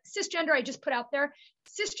cisgender I just put out there.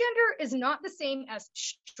 Cisgender is not the same as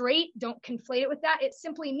straight. Don't conflate it with that. It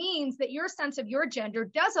simply means that your sense of your gender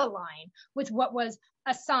does align with what was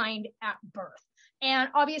assigned at birth. And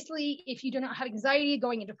obviously, if you do not have anxiety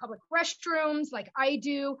going into public restrooms like I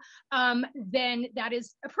do, then that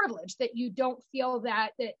is a privilege, that you don't feel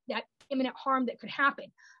that imminent harm that could happen.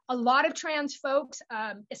 A lot of trans folks,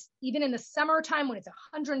 even in the summertime when it's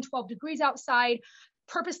 112 degrees outside,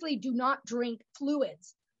 purposely do not drink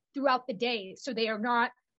fluids throughout the day, so they are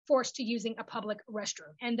not forced to using a public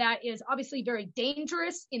restroom. And that is obviously very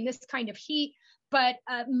dangerous in this kind of heat. But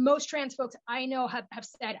most trans folks I know have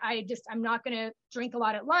said, I'm not going to drink a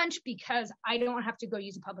lot at lunch because I don't have to go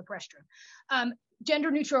use a public restroom.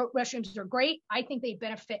 Gender neutral restrooms are great. I think they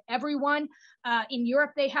benefit everyone. In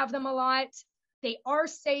Europe, they have them a lot. They are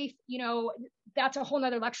safe. That's a whole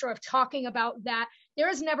nother lecture of talking about that. There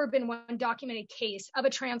has never been one documented case of a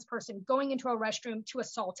trans person going into a restroom to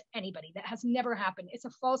assault anybody. That has never happened. It's a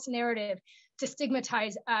false narrative to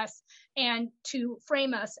stigmatize us and to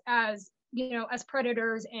frame us as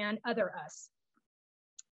predators and other us.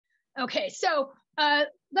 Okay, so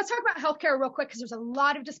let's talk about healthcare real quick, because there's a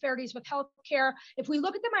lot of disparities with healthcare. If we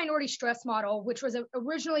look at the minority stress model, which was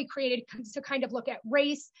originally created to kind of look at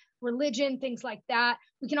race, religion, things like that,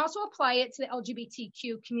 we can also apply it to the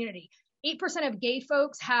LGBTQ community. 8% of gay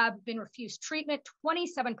folks have been refused treatment.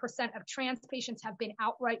 27% of trans patients have been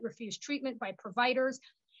outright refused treatment by providers.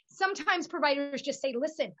 Sometimes providers just say,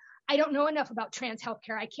 listen, I don't know enough about trans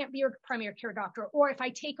healthcare. I can't be your primary care doctor. Or if I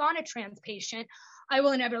take on a trans patient, I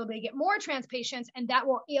will inevitably get more trans patients, and that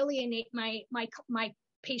will alienate my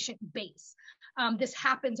patient base. This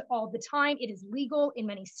happens all the time. It is legal in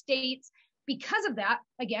many states. Because of that,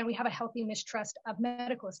 again, we have a healthy mistrust of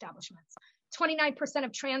medical establishments. 29%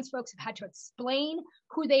 of trans folks have had to explain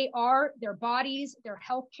who they are, their bodies, their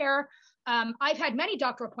healthcare. I've had many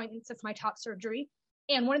doctor appointments since my top surgery.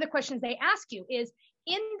 And one of the questions they ask you is,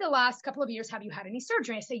 in the last couple of years, have you had any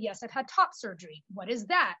surgery? I say, yes, I've had top surgery. What is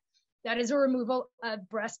that? That is a removal of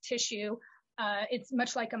breast tissue. It's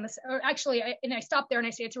much like I stop there and I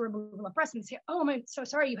say it's a removal of breast, and they say, oh, I'm so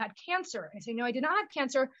sorry, you had cancer. And I say, no, I did not have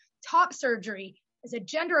cancer. Top surgery is a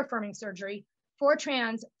gender affirming surgery for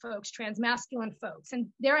trans folks, trans masculine folks. And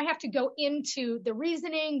there I have to go into the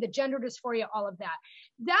reasoning, the gender dysphoria, all of that.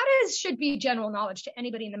 That should be general knowledge to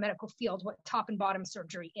anybody in the medical field, what top and bottom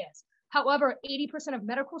surgery is. However, 80% of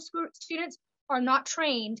medical students are not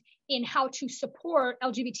trained in how to support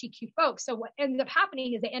LGBTQ folks. So what ends up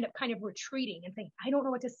happening is they end up kind of retreating and saying, I don't know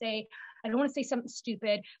what to say. I don't want to say something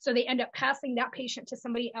stupid. So they end up passing that patient to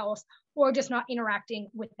somebody else or just not interacting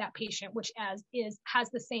with that patient, which has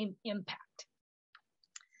the same impact.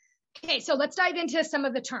 Okay, so let's dive into some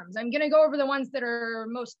of the terms. I'm going to go over the ones that are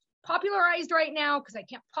most popularized right now because I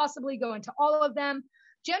can't possibly go into all of them.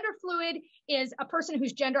 Gender fluid is a person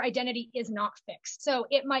whose gender identity is not fixed. So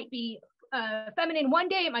it might be feminine one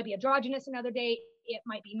day, it might be androgynous another day, it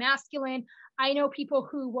might be masculine. I know people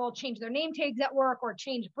who will change their name tags at work or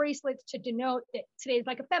change bracelets to denote that today is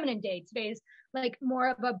like a feminine day, today's like more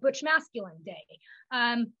of a butch masculine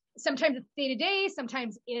day. Sometimes it's day to day,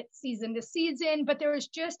 sometimes it's season to season, but there is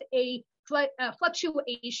just a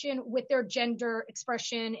fluctuation with their gender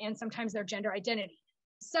expression and sometimes their gender identity.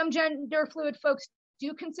 Some gender fluid folks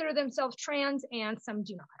do consider themselves trans and some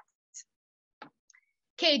do not.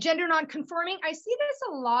 Okay, gender nonconforming. I see this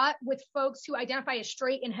a lot with folks who identify as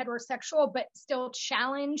straight and heterosexual, but still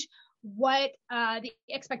challenge what the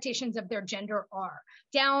expectations of their gender are.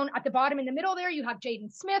 Down at the bottom in the middle there, you have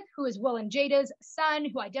Jaden Smith, who is Will and Jada's son,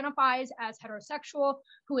 who identifies as heterosexual,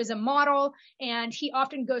 who is a model, and he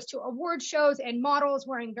often goes to award shows and models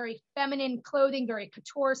wearing very feminine clothing, very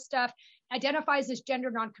couture stuff, identifies as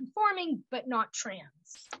gender nonconforming, but not trans.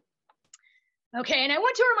 Okay, and I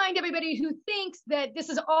want to remind everybody who thinks that this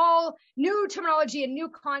is all new terminology and new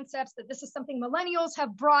concepts, that this is something millennials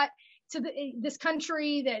have brought to this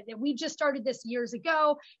country, that we just started this years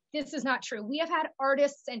ago. This is not true. We have had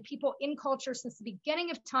artists and people in culture since the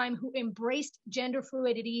beginning of time who embraced gender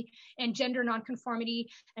fluidity and gender nonconformity.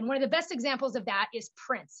 And one of the best examples of that is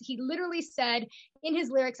Prince. He literally said in his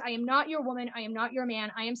lyrics, I am not your woman, I am not your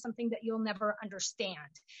man, I am something that you'll never understand.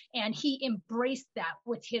 And he embraced that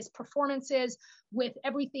with his performances, with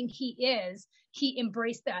everything he is. He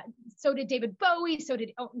embraced that. So did David Bowie, so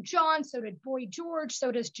did Elton John, so did Boy George, so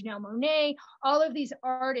does Janelle Monáe, all of these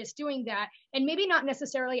artists doing that, and maybe not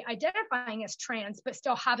necessarily identifying as trans, but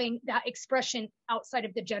still having that expression outside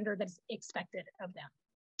of the gender that is expected of them.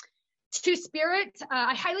 Two-Spirit,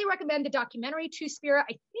 I highly recommend the documentary Two-Spirit.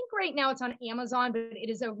 I think right now it's on Amazon, but it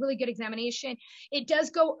is a really good examination. It does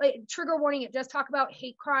go, trigger warning, it does talk about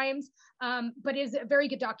hate crimes, but it is a very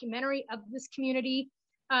good documentary of this community.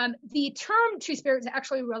 The term Two-Spirit is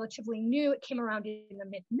actually relatively new. It came around in the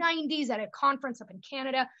mid-90s at a conference up in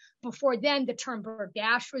Canada. Before then, the term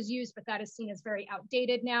Bergash was used, but that is seen as very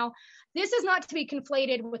outdated now. This is not to be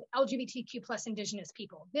conflated with LGBTQ plus Indigenous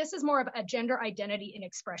people. This is more of a gender identity and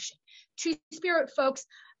expression. Two-Spirit folks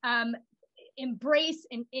embrace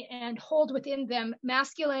and hold within them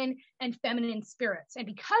masculine and feminine spirits. And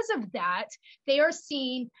because of that, they are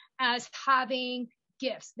seen as having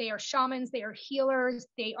gifts. They are shamans, they are healers,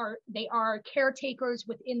 they are caretakers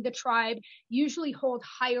within the tribe, usually hold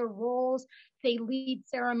higher roles, they lead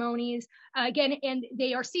ceremonies, again, and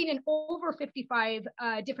they are seen in over 55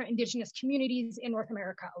 different Indigenous communities in North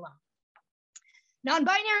America alone.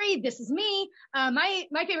 Non-binary, this is me.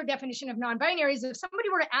 My favorite definition of non-binary is if somebody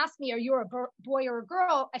were to ask me, are you a boy or a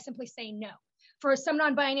girl? I simply say no. For some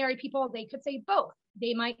non-binary people, they could say both.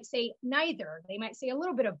 They might say neither. They might say a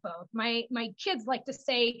little bit of both. My kids like to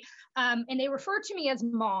say, and they refer to me as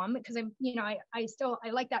mom because I'm, I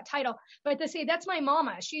like that title, but they say that's my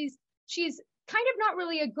mama. She's kind of not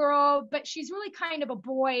really a girl, but she's really kind of a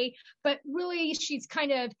boy, but really she's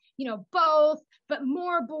kind of, both, but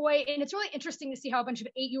more boy. And it's really interesting to see how a bunch of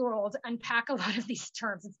 8-year-olds unpack a lot of these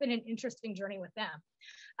terms. It's been an interesting journey with them.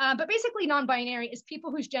 But basically non-binary is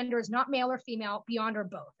people whose gender is not male or female, beyond or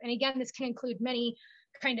both. And again, this can include many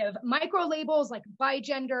kind of micro labels like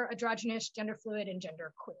bigender, androgynous, gender fluid, and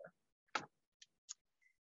gender queer.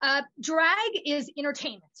 Drag is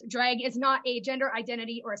entertainment. Drag is not a gender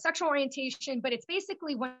identity or a sexual orientation, but it's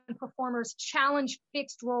basically when performers challenge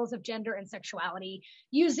fixed roles of gender and sexuality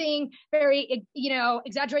using very,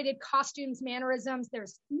 exaggerated costumes, mannerisms.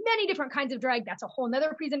 There's many different kinds of drag. That's a whole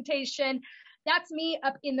nother presentation. That's me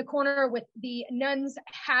up in the corner with the nun's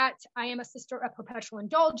hat. I am a sister of perpetual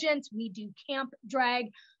indulgence. We do camp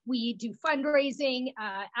drag. We do fundraising,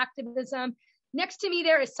 activism. Next to me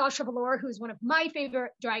there is Sasha Velour, who's one of my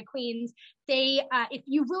favorite drag queens. If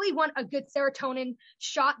you really want a good serotonin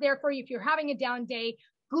shot there for you, if you're having a down day,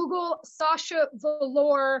 Google Sasha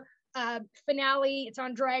Velour finale. It's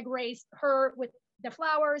on Drag Race, her with the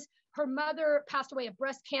flowers. Her mother passed away of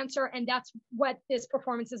breast cancer, and that's what this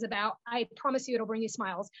performance is about. I promise you it'll bring you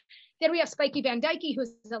smiles. Then we have Spiky Van Dyke,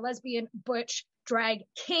 who's a lesbian butch drag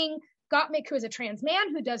king. Gottmik, who is a trans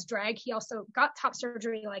man who does drag. He also got top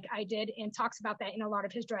surgery like I did and talks about that in a lot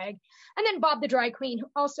of his drag. And then Bob the drag queen, who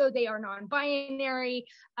also they are non-binary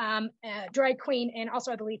drag queen, and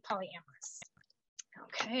also I believe polyamorous.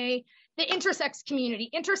 Okay. The intersex community.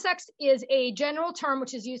 Intersex is a general term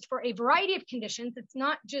which is used for a variety of conditions. It's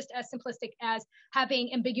not just as simplistic as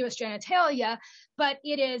having ambiguous genitalia, but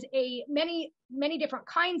it is many different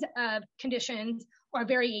kinds of conditions or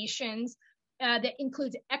variations that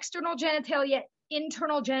includes external genitalia,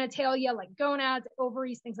 internal genitalia like gonads,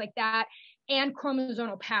 ovaries, things like that, and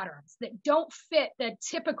chromosomal patterns that don't fit the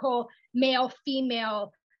typical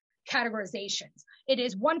male-female categorizations. It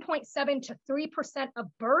is 1.7 to 3% of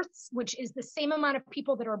births, which is the same amount of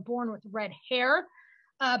people that are born with red hair.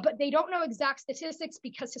 But they don't know exact statistics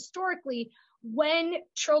because historically, when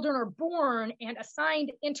children are born and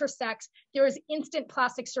assigned intersex, there is instant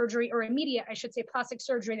plastic surgery, or immediate, I should say, plastic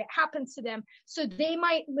surgery that happens to them. So they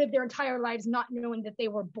might live their entire lives not knowing that they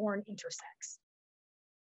were born intersex.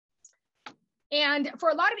 And for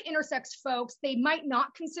a lot of intersex folks, they might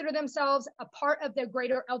not consider themselves a part of the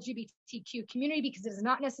greater LGBTQ community because it is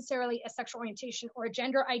not necessarily a sexual orientation or a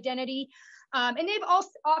gender identity. And they've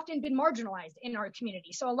also often been marginalized in our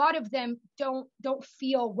community. So a lot of them don't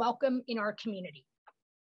feel welcome in our community.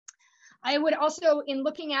 I would also, in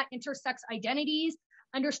looking at intersex identities,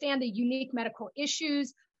 understand the unique medical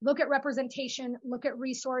issues, look at representation, look at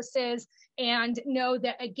resources, and know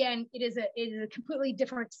that, again, it is a completely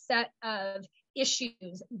different set of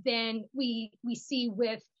issues than we see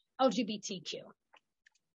with LGBTQ.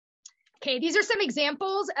 Okay, these are some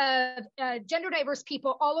examples of gender diverse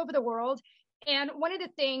people all over the world. And one of the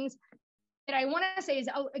things that I want to say is,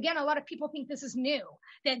 again, a lot of people think this is new,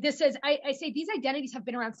 that this is, I say these identities have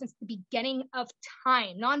been around since the beginning of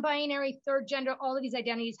time. Non-binary, third gender, all of these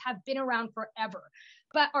identities have been around forever.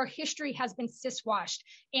 But our history has been cis-washed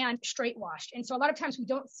and straight-washed. And so a lot of times we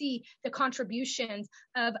don't see the contributions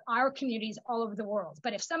of our communities all over the world.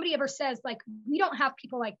 But if somebody ever says, like, we don't have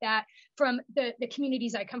people like that from the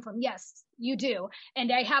communities I come from, yes, you do.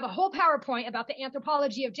 And I have a whole PowerPoint about the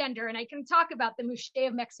anthropology of gender, and I can talk about the Muxe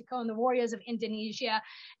of Mexico and the warriors of Indonesia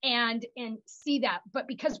and see that. But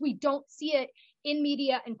because we don't see it in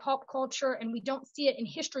media and pop culture, and we don't see it in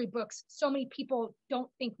history books, so many people don't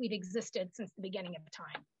think we've existed since the beginning of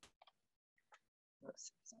time.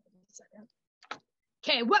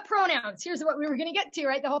 Okay, what pronouns? Here's what we were going to get to,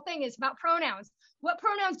 right? The whole thing is about pronouns. What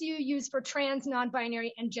pronouns do you use for trans,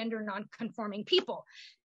 non-binary, and gender non-conforming people?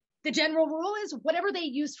 The general rule is whatever they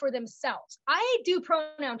use for themselves. I do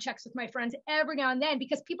pronoun checks with my friends every now and then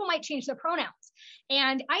because people might change their pronouns.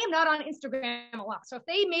 And I am not on Instagram a lot. So if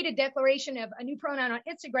they made a declaration of a new pronoun on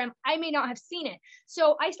Instagram, I may not have seen it.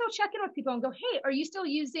 So I still check in with people and go, hey, are you still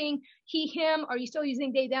using he, him? Are you still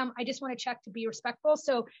using they, them? I just want to check to be respectful.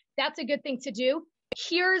 So that's a good thing to do.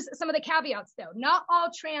 Here's some of the caveats though. Not all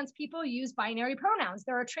trans people use binary pronouns.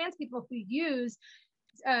 There are trans people who use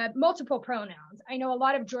multiple pronouns. I know a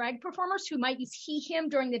lot of drag performers who might use he, him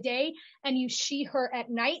during the day and use she, her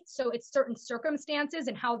at night. So it's certain circumstances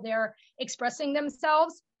and how they're expressing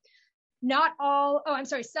themselves. Not all,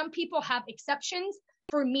 some people have exceptions.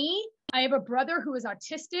 For me, I have a brother who is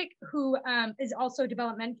autistic, who is also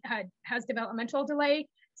has developmental delay.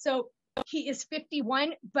 So he is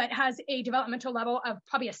 51, but has a developmental level of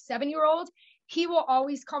probably a 7-year-old. He will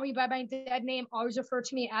always call me by my dead name, always refer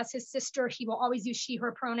to me as his sister. He will always use she,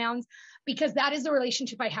 her pronouns because that is the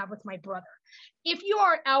relationship I have with my brother. If you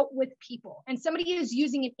are out with people and somebody is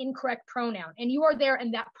using an incorrect pronoun and you are there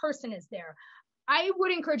and that person is there, I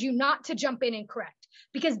would encourage you not to jump in and correct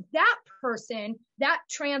because that person, that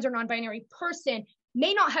trans or non-binary person,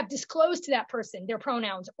 may not have disclosed to that person their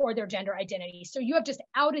pronouns or their gender identity. So you have just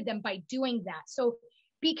outed them by doing that. So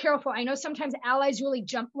be careful. I know sometimes allies really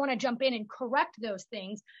want to jump in and correct those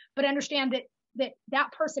things, but understand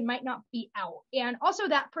that person might not be out. And also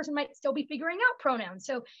that person might still be figuring out pronouns.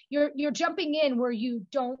 So you're jumping in where you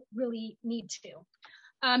don't really need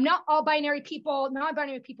to. Not all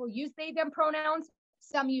non-binary people use they, them pronouns.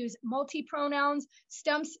 Some use multi-pronouns.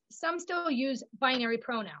 Some still use binary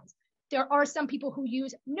pronouns. There are some people who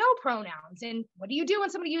use no pronouns. And what do you do when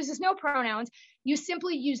somebody uses no pronouns? You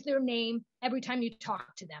simply use their name every time you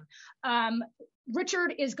talk to them.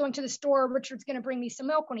 Richard is going to the store. Richard's going to bring me some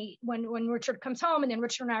milk when Richard comes home, and then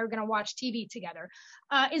Richard and I are going to watch TV together.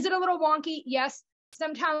 Is it a little wonky? Yes.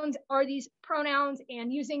 Sometimes are these pronouns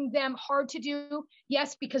and using them hard to do?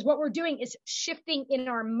 Yes, because what we're doing is shifting in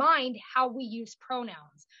our mind how we use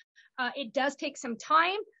pronouns. It does take some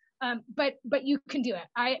time. But you can do it.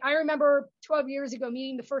 I remember 12 years ago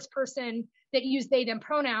meeting the first person that used they, them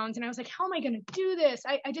pronouns. And I was like, how am I going to do this?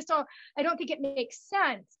 I don't think it makes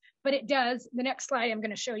sense, but it does. The next slide, I'm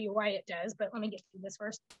going to show you why it does, but let me get through this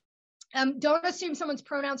first. Don't assume someone's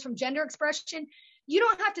pronouns from gender expression. You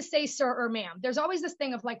don't have to say sir or ma'am. There's always this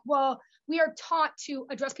thing of like, well, we are taught to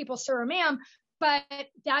address people sir or ma'am, but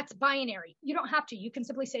that's binary. You don't have to. You can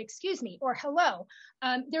simply say excuse me or hello.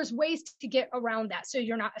 There's ways to get around that so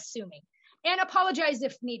you're not assuming. And apologize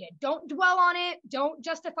if needed. Don't dwell on it. Don't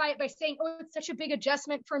justify it by saying, oh, it's such a big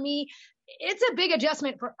adjustment for me. It's a big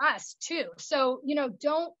adjustment for us too. So,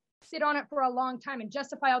 don't sit on it for a long time and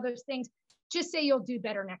justify all those things. Just say you'll do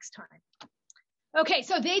better next time. Okay,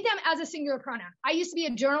 so they, them as a singular pronoun. I used to be a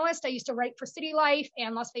journalist. I used to write for City Life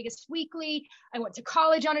and Las Vegas Weekly. I went to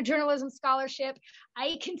college on a journalism scholarship.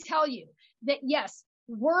 I can tell you that, yes,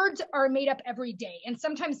 words are made up every day, and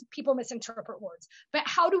sometimes people misinterpret words. But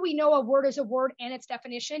how do we know a word is a word and its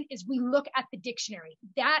definition is we look at the dictionary.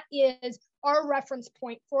 That is our reference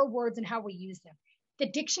point for words and how we use them. The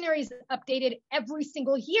dictionary is updated every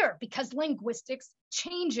single year because linguistics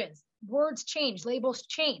changes. Words change, labels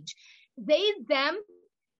change. They, them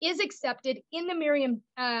is accepted in the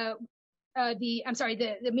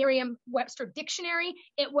the Merriam-Webster dictionary.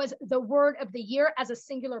 It was the word of the year as a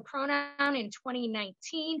singular pronoun in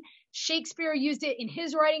 2019. Shakespeare used it in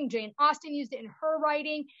his writing. Jane Austen used it in her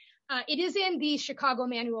writing. It is in the Chicago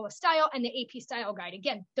Manual of Style and the AP Style Guide.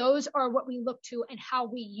 Again, those are what we look to and how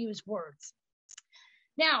we use words.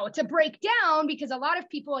 Now, to break down, because a lot of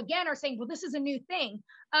people, again, are saying, well, this is a new thing.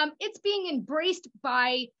 It's being embraced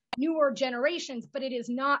by newer generations, but it is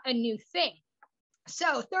not a new thing.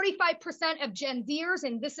 So 35% of Gen Zers,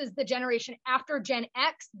 and this is the generation after Gen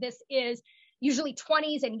X, this is usually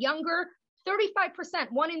 20s and younger,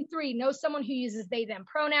 35%, 1 in 3, knows someone who uses they, them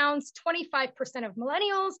pronouns, 25% of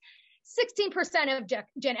millennials, 16% of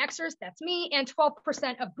Gen Xers, that's me, and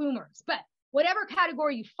 12% of boomers. But whatever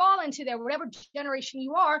category you fall into there, whatever generation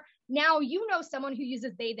you are, now you know someone who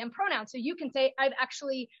uses they, them pronouns. So you can say, I've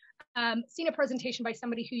actually seen a presentation by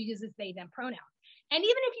somebody who uses they, them pronouns. And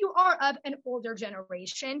even if you are of an older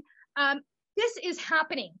generation, this is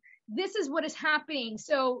happening. This is what is happening.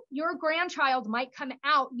 So your grandchild might come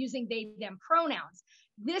out using they, them pronouns.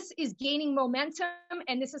 This is gaining momentum,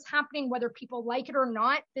 and this is happening whether people like it or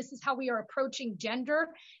not. This is how we are approaching gender,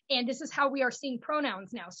 and this is how we are seeing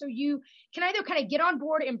pronouns now. So you can either kind of get on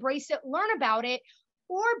board, embrace it, learn about it,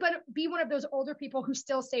 but be one of those older people who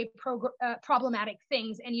still say problematic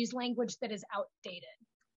things and use language that is outdated.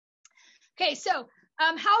 Okay, so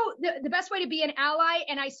how the best way to be an ally,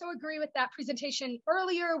 and I so agree with that presentation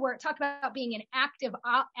earlier where it talked about being an active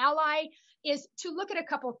ally, is to look at a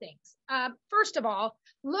couple things. First of all,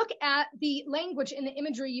 look at the language and the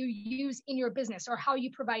imagery you use in your business or how you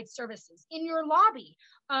provide services. In your lobby,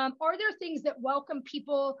 are there things that welcome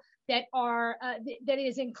people, that are that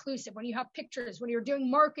is inclusive? When you have pictures, when you're doing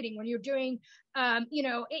marketing, when you're doing, and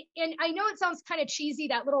I know it sounds kind of cheesy,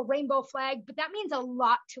 that little rainbow flag, but that means a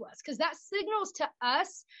lot to us because that signals to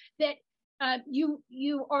us that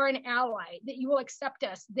you are an ally, that you will accept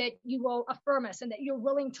us, that you will affirm us, and that you're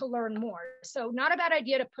willing to learn more. So not a bad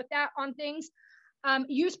idea to put that on things.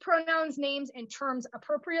 Use pronouns, names, and terms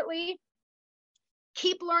appropriately.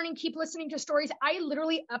 Keep learning, keep listening to stories. I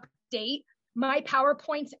literally update my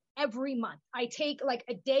PowerPoints every month. I take like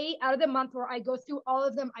a day out of the month where I go through all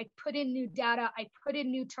of them. I put in new data. I put in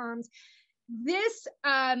new terms. This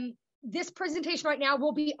presentation right now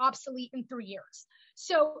will be obsolete in 3 years.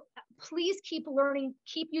 So please keep learning,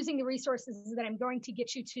 keep using the resources that I'm going to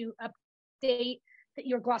get you to update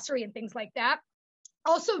your glossary and things like that.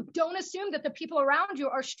 Also, don't assume that the people around you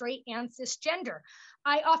are straight and cisgender.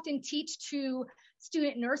 I often teach to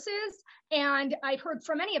student nurses, and I've heard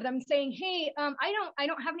from many of them saying, hey, I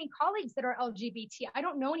don't have any colleagues that are LGBT. I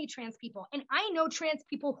don't know any trans people. And I know trans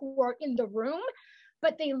people who are in the room,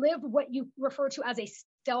 but they live what you refer to as a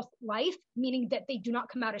stealth life, meaning that they do not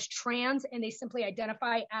come out as trans and they simply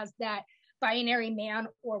identify as that binary man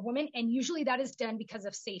or woman. And usually that is done because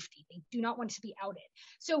of safety. They do not want to be outed.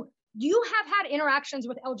 So you have had interactions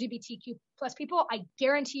with LGBTQ plus people. I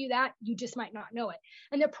guarantee you that. You just might not know it.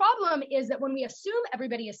 And the problem is that when we assume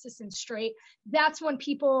everybody is cis and straight, that's when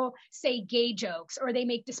people say gay jokes or they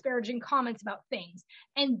make disparaging comments about things.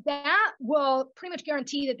 And that will pretty much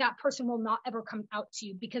guarantee that that person will not ever come out to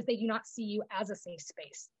you because they do not see you as a safe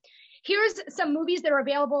space. here's some movies that are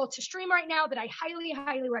available to stream right now that I highly,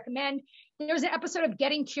 highly recommend. There's an episode of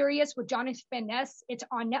Getting Curious with Jonathan Van Ness. It's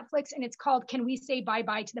on Netflix, and it's called Can We Say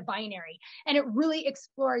Bye-Bye to the Binary? And it really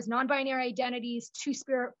explores non-binary identities,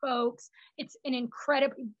 two-spirit folks. It's an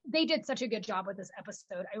incredible, they did such a good job with this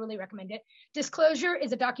episode. I really recommend it. Disclosure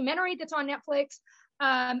is a documentary that's on Netflix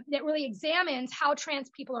that really examines how trans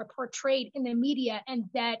people are portrayed in the media, and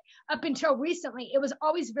that up until recently, it was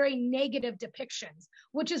always very negative depictions,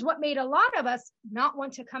 which is what made a lot of us not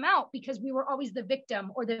want to come out, because we were always the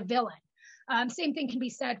victim or the villain. Same thing can be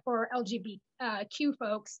said for LGBTQ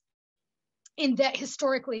folks, in that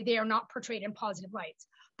historically they are not portrayed in positive lights.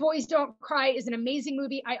 Boys Don't Cry is an amazing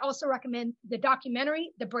movie. I also recommend the documentary,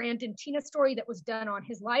 The Brandon Tina Story, that was done on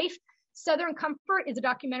his life. Southern Comfort is a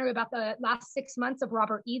documentary about the last 6 months of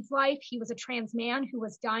Robert Eads' life. He was a trans man who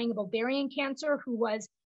was dying of ovarian cancer, who was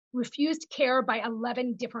refused care by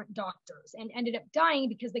 11 different doctors and ended up dying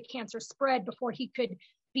because the cancer spread before he could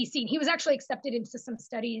be seen. He was actually accepted into some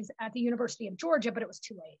studies at the University of Georgia, but it was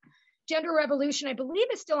too late. Gender Revolution, I believe,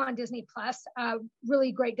 is still on Disney Plus.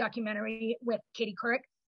 Really great documentary with Katie Couric.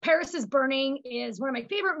 Paris is Burning is one of my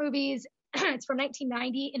favorite movies. It's from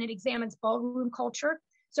 1990, and it examines ballroom culture.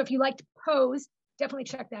 So if you liked Pose, definitely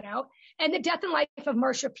check that out. And The Death and Life of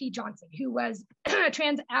Marsha P. Johnson, who was a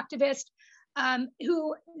trans activist,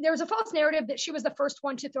 who there was a false narrative that she was the first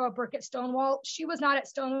one to throw a brick at Stonewall. She was not at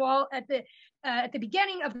Stonewall at the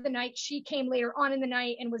beginning of the night. She came later on in the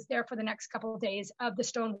night and was there for the next couple of days of the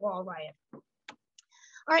Stonewall riot.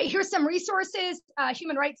 All right, here's some resources.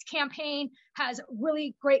 Human Rights Campaign has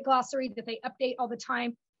really great glossary that they update all the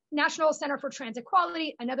time. National Center for Trans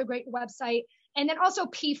Equality, another great website. And then also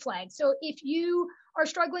PFLAG. So if you are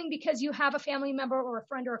struggling because you have a family member or a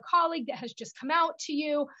friend or a colleague that has just come out to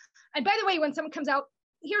you, and by the way, when someone comes out,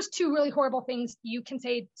 here's 2 really horrible things you can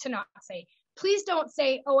say to not say. Please don't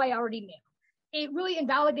say, oh, I already knew. It really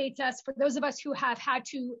invalidates us. For those of us who have had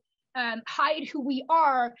to hide who we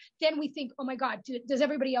are, then we think, oh my God, does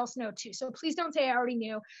everybody else know too? So please don't say I already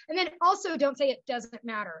knew. And then also don't say it doesn't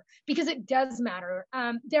matter, because it does matter.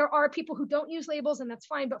 There are people who don't use labels, and that's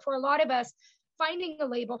fine. But for a lot of us, finding a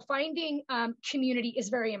label, finding community is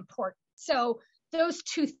very important. So those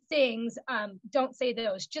 2 things, don't say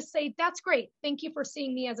those. Just say, that's great. Thank you for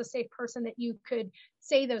seeing me as a safe person that you could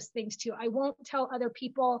say those things to. I won't tell other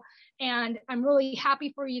people. And I'm really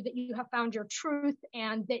happy for you that you have found your truth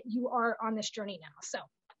and that you are on this journey now. So,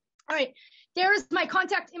 all right, there's my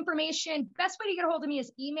contact information. Best way to get a hold of me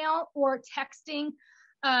is email or texting.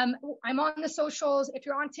 I'm on the socials. If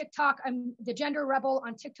you're on TikTok, I'm the Gender Rebel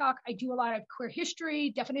on TikTok. I do a lot of queer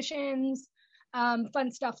history, definitions,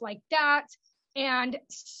 fun stuff like that. And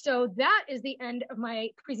so that is the end of my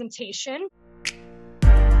presentation.